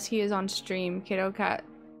erob221 unless he is on stream. KatoCat7,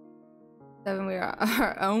 we are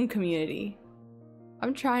our own community.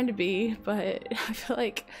 I'm trying to be, but I feel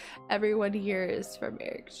like everyone here is from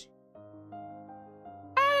Eric's.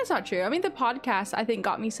 That's not true. I mean, the podcast, I think,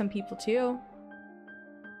 got me some people too.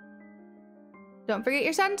 Don't forget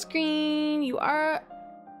your sunscreen. You are...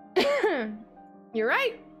 You're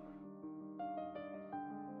right.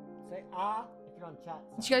 Say if you're on chat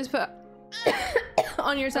side. Did you guys put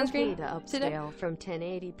on your sunscreen Okay, to today? upscale from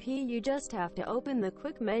 1080p, you just have to open the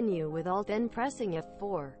quick menu with Alt then pressing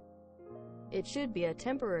F4. It should be a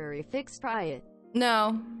temporary fix. Try it.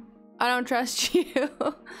 No, I don't trust you.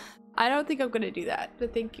 I don't think I'm gonna do that,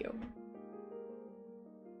 but thank you.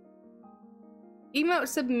 Emote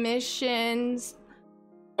submissions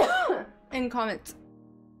and comments.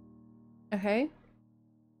 Okay.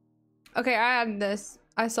 Okay, I added this.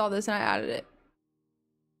 I saw this and I added it.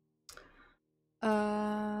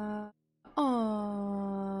 Oh.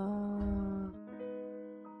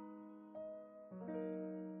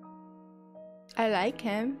 I like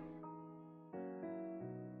him.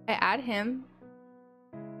 I add him.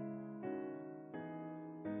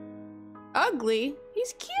 Ugly?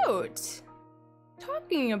 He's cute.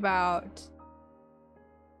 Talking about.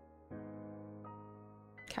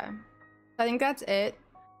 Okay. I think that's it.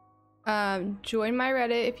 Join my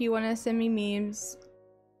Reddit if you want to send me memes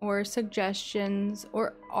or suggestions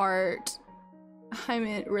or art.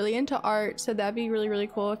 I'm really into art, so that'd be really, really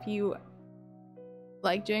cool if you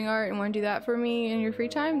like doing art and want to do that for me in your free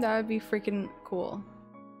time. That would be freaking cool.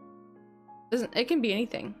 It can be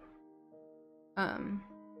anything.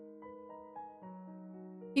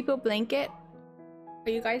 People blanket. Are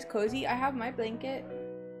you guys cozy? I have my blanket.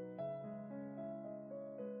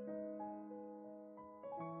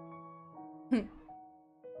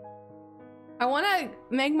 I want to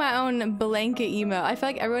make my own blanket email. I feel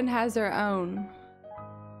like everyone has their own.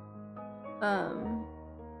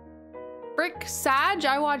 Frick Sag,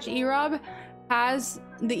 I watch Erob, has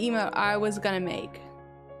the email I was gonna make.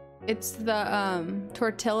 It's the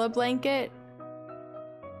tortilla blanket.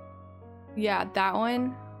 Yeah, that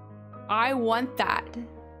one. I want that.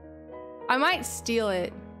 I might steal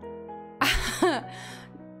it.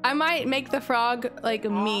 I might make the frog like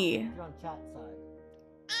me. You're on chat side.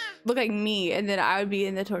 Look like me, and then I would be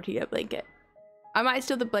in the tortilla blanket. I might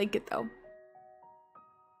steal the blanket though.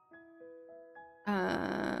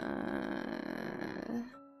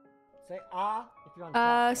 Say if you're on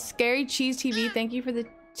chat side. Scary Cheese TV, thank you for the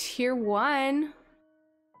tier 1.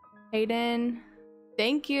 Hayden,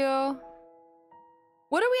 thank you.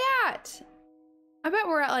 What are we at? I bet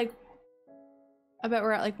we're at like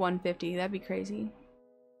 150. That'd be crazy.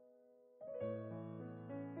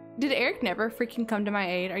 Did Eric never freaking come to my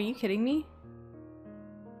aid? Are you kidding me?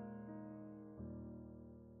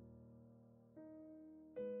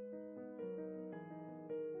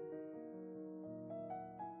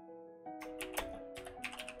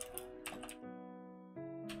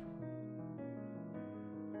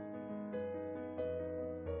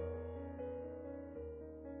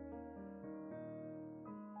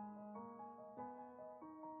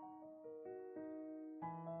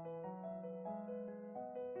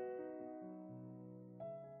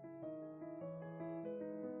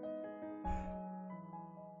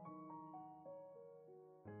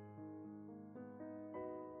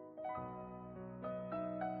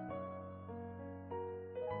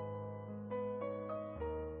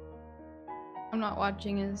 I'm not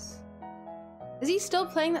watching his. Is he still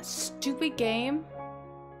playing that stupid game?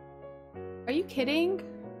 Are you kidding?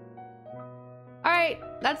 Alright,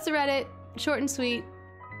 that's the Reddit. Short and sweet.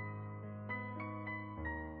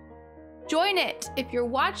 Join it! If you're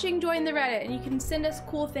watching, join the Reddit and you can send us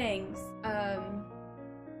cool things to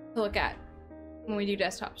look at when we do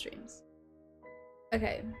desktop streams.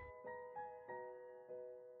 Okay.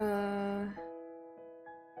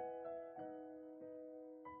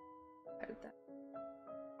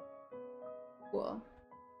 Cool.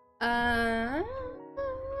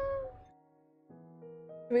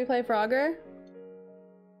 Should we play Frogger?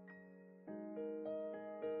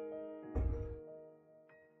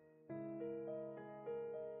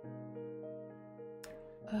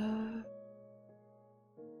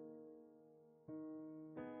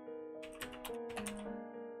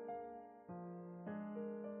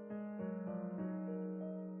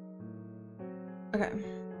 Okay.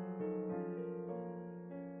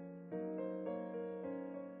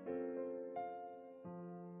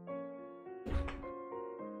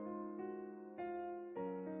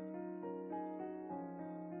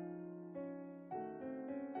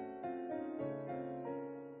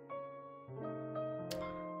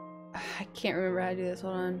 I can't remember how to do this.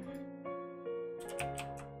 Hold on.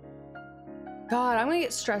 God, I'm gonna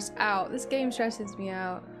get stressed out. This game stresses me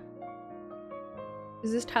out.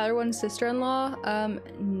 Is this Tyler One's sister-in-law?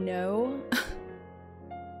 No.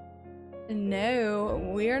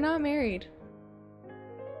 No, we are not married.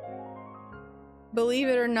 Believe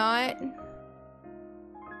it or not.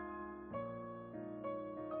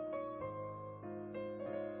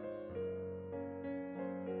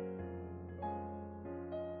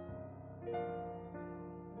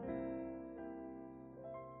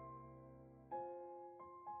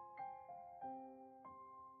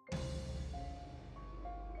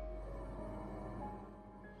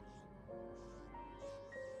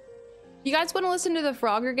 You guys want to listen to the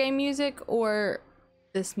Frogger game music or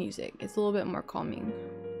this music? It's a little bit more calming.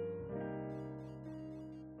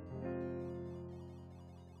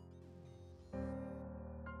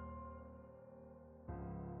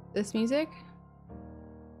 This music?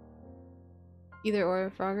 Either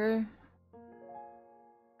or, Frogger.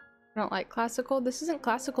 I don't like classical. This isn't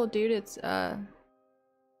classical, dude. It's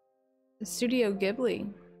Studio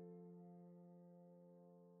Ghibli.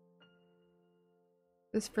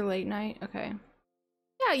 This for late night? Okay.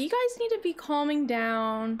 Yeah, you guys need to be calming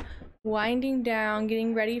down, winding down,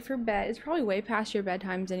 getting ready for bed. It's probably way past your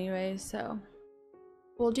bedtimes anyways, so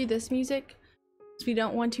we'll do this music because we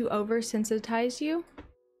don't want to oversensitize you.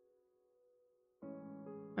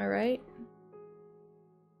 All right.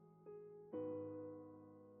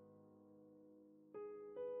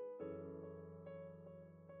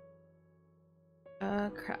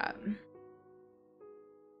 Crap.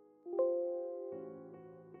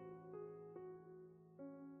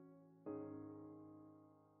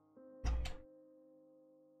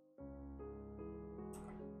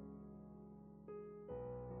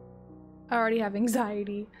 I already have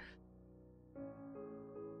anxiety.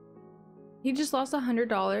 He just lost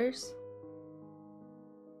 $100.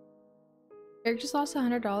 Eric just lost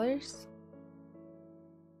 $100.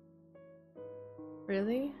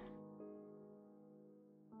 Really?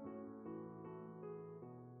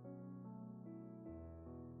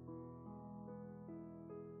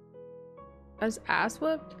 I was ass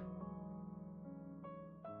whooped?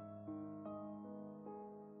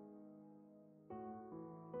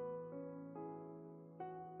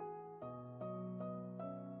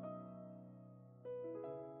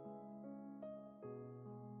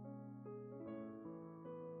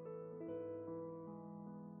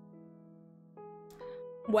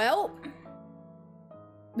 Well,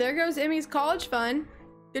 there goes Emmy's college fund.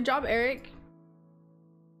 Good job, Eric.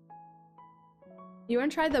 You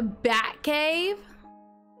want to try the Bat Cave?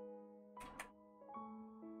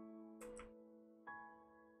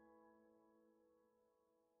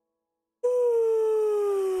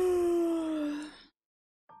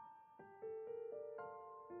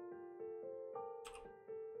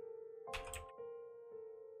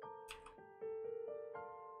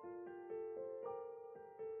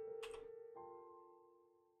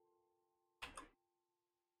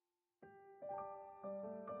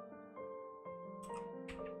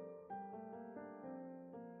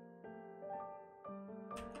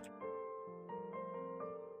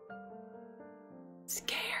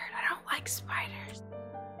 Scared. I don't like spiders.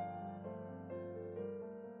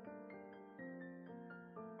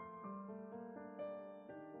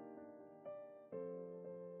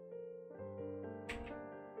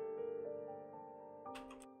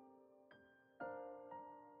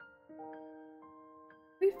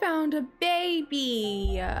 We found a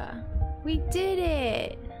baby. We did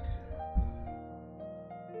it.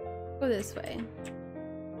 Go this way.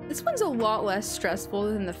 This one's a lot less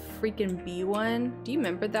stressful than the freaking bee one. Do you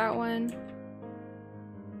remember that one?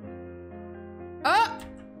 Oh!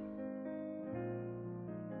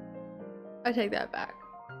 I take that back.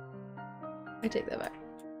 I take that back.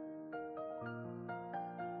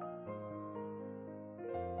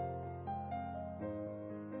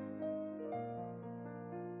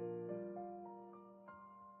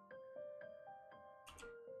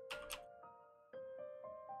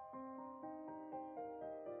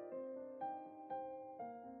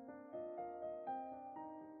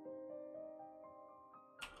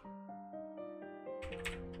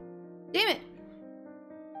 Damn it!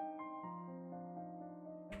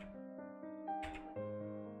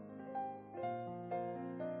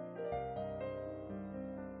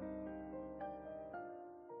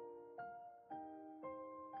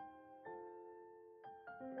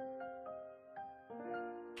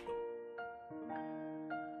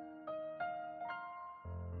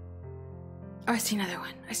 Oh, I see another one.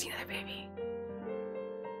 I see another baby.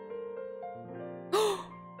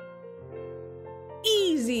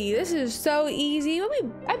 Easy. This is so easy.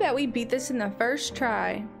 I bet we beat this in the first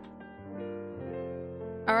try.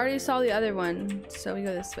 I already saw the other one, so we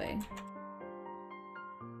go this way.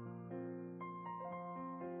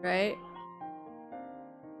 Right?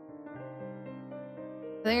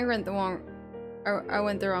 I think I went the wrong. I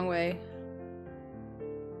went the wrong way.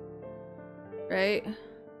 Right?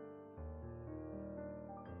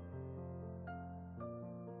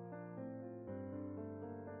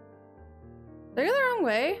 Did I go the wrong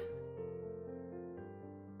way?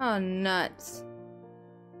 Oh, nuts.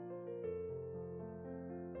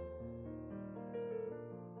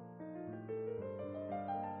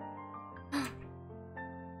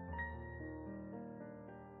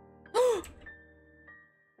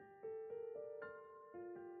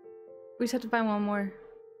 We just have to find one more.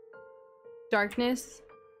 Darkness.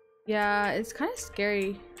 Yeah, it's kind of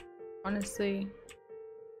scary, honestly.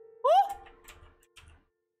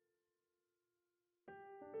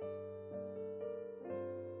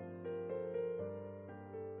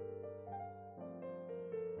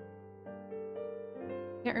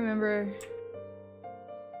 Can't remember.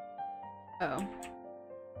 Oh.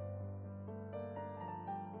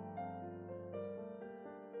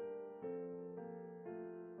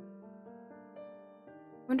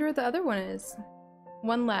 Wonder what the other one is.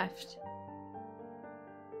 One left.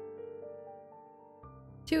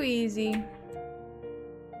 Too easy.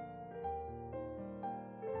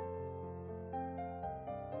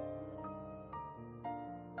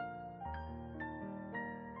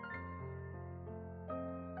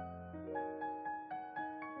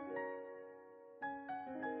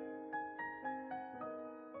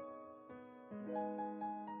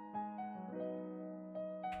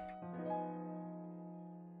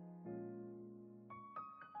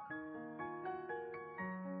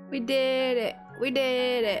 We did it. We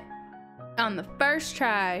did it. On the first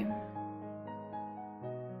try.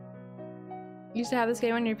 You used to have this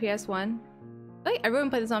game on your PS1? Like everyone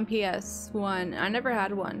played this on PS1. I never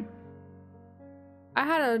had one. I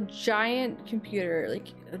had a giant computer, like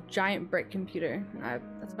a giant brick computer.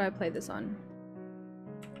 That's what I played this on.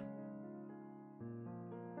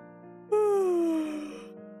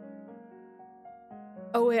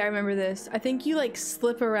 Oh wait, I remember this. I think you like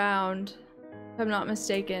slip around, if I'm not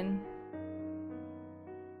mistaken.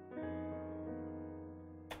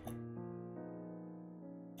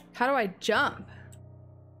 How do I jump?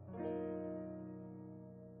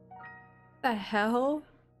 The hell?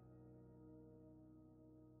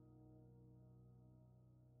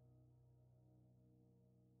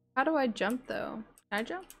 How do I jump though? Can I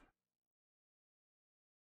jump?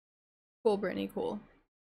 Cool, Brittany, cool.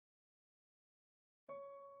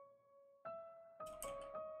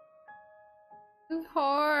 Too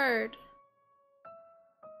hard.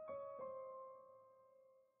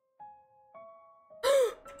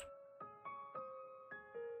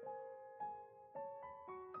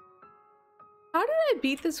 How did I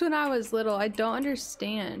beat this when I was little? I don't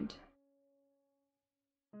understand.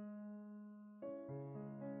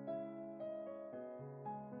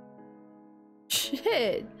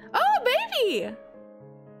 Shit. Oh, baby!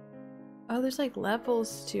 Oh, there's like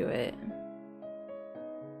levels to it.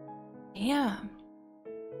 Damn.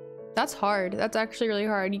 That's hard. That's actually really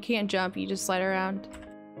hard. You can't jump, you just slide around.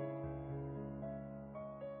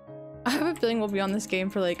 I have a feeling we'll be on this game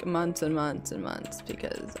for like months and months and months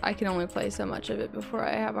because I can only play so much of it before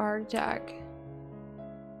I have a heart attack.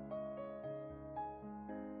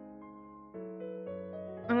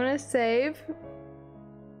 I'm gonna save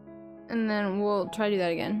and then we'll try to do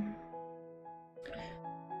that again.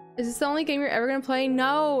 Is this the only game you're ever gonna play?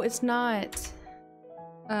 No, it's not.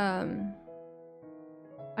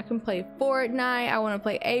 I can play Fortnite. I want to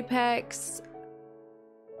play Apex.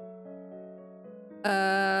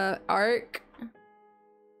 Ark.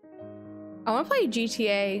 I want to play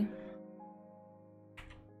GTA.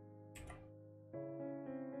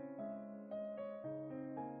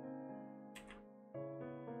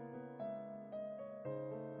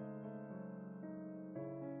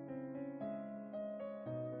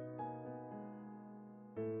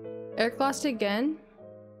 Eric lost again.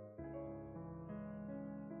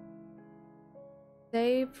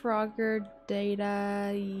 Save Frogger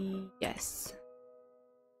data. Yes.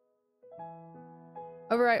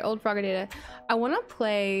 Overwrite old Frogger data. I want to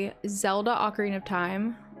play Zelda Ocarina of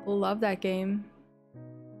Time. Love that game.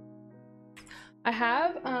 I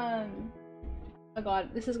have oh god,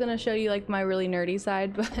 this is gonna show you like my really nerdy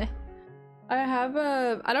side, but I have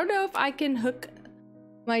I don't know if I can hook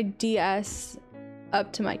my DS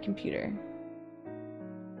up to my computer.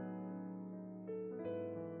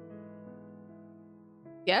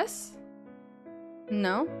 Yes?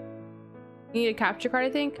 No? You need a capture card, I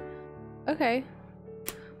think? Okay.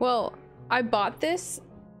 Well, I bought this.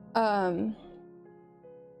 As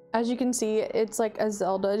you can see, it's like a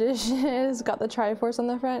Zelda edition. It's got the Triforce on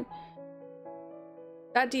the front.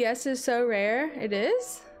 That DS is so rare. It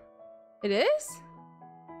is? It is?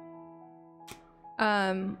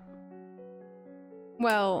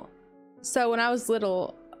 Well, so when I was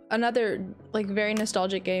little, another like very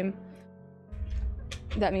nostalgic game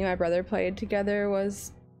that me and my brother played together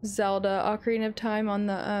was Zelda Ocarina of Time on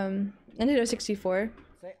the Nintendo 64.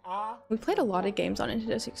 We played a lot of games on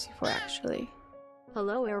Nintendo 64 actually.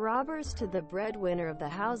 Hello, air robbers, to the breadwinner of the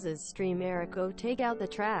house's stream. Eric, go take out the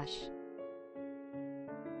trash.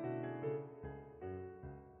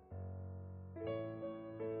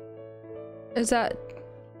 Is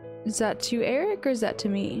that to Eric or is that to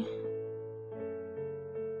me?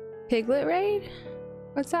 Piglet raid?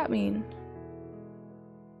 What's that mean?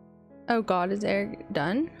 Oh god, is Eric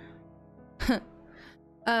done?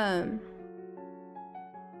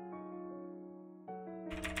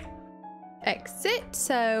 Exit.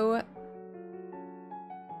 So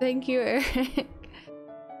Thank you, Eric.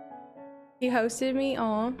 He hosted me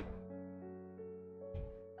on.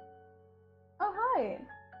 Oh, hi.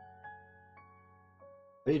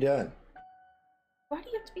 What are you doing? Why do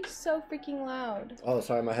you have to be so freaking loud? Oh,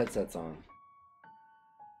 sorry, my headset's on.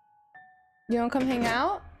 You don't come hang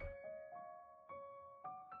out?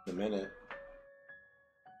 In a minute.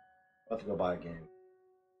 About to go buy a game.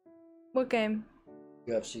 What game?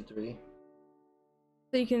 UFC 3.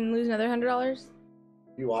 So you can lose another $100?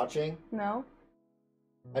 You watching? No.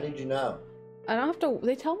 How did you know? I don't have to.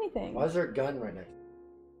 They tell me things. Why is there a gun right next to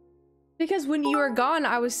Because when you were gone,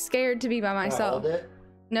 I was scared to be by you? Can I myself. hold it?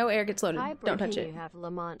 No, Eric, it's loaded. Hi, Don't touch can it. you have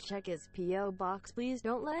Lamont check his P.O. box? Please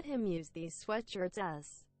don't let him use these sweatshirts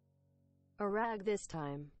as a rag this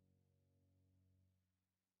time.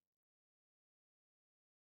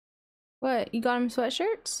 What? You got him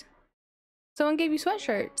sweatshirts? Someone gave you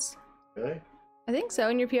sweatshirts. Really? I think so,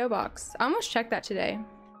 in your P.O. box. I almost checked that today.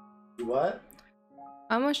 You what?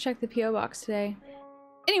 I almost checked the P.O. box today.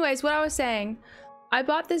 Anyways, what I was saying, I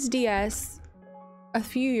bought this DS a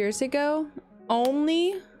few years ago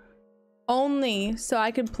only so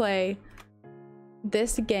I could play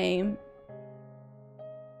this game,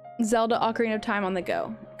 Zelda Ocarina of Time on the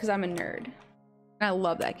go, because I'm a nerd. And I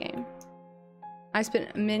love that game. I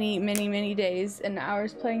spent many days and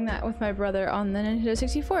hours playing that with my brother on the Nintendo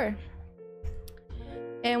 64.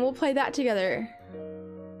 And we'll play that together.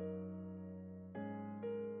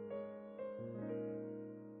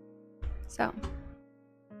 So.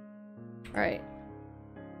 Alright.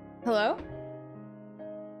 Hello?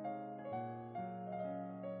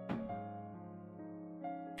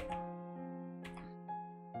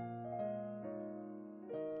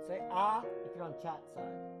 Say ah if you're on chat side.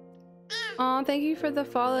 Aw, thank you for the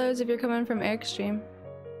follows if you're coming from Eric's stream.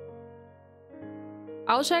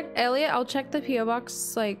 I'll check, Elliot, I'll check the P.O.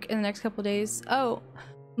 box like in the next couple days. Oh,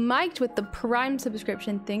 Mike with the Prime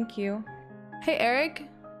subscription, thank you. Hey, Eric.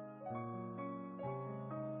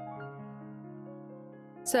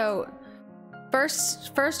 So,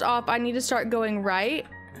 first off, I need to start going right.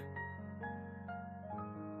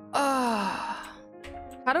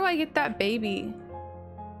 How do I get that baby?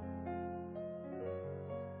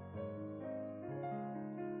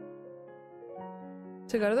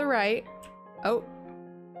 To go to the right. Oh.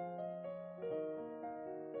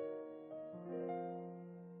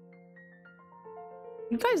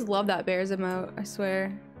 You guys love that bears emote, I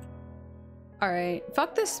swear. Alright,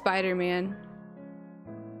 fuck this Spider-Man.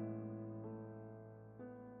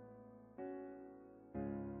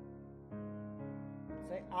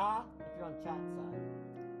 Say ah if you're on chat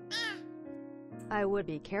side. I would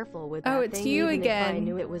be careful with Oh, that it's thing you even if I again.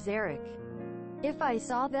 knew it was Eric. If I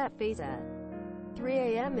saw that face at 3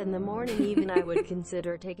 a.m. in the morning even, I would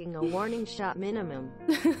consider taking a warning shot minimum.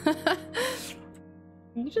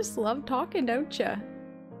 You just love talking, don't ya?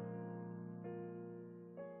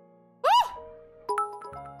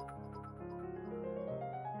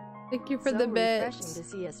 Thank you for So the refreshing bits. to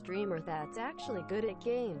see a streamer that's actually good at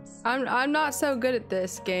games. I'm not so good at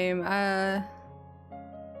this game.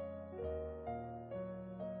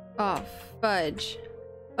 Oh, fudge.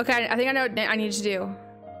 Okay, I think I know what I need to do.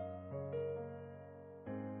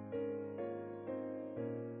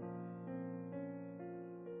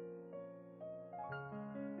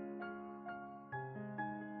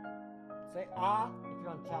 Say ah if you're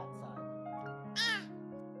on chat side.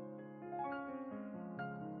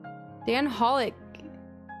 Dan Holick.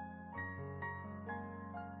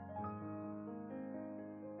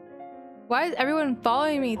 Why is everyone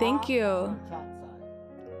following me? Thank you. On chat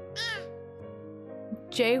side.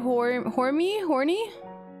 Jay Hormy? Horny?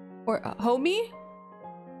 Or Homie?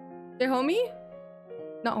 Jay Homie?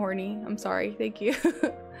 Not horny. I'm sorry. Thank you. If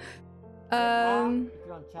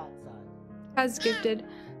you're on chat side. Has gifted.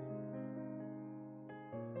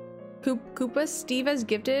 Koopa Steve has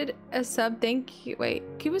gifted a sub. Thank you. Wait,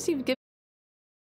 Koopa Steve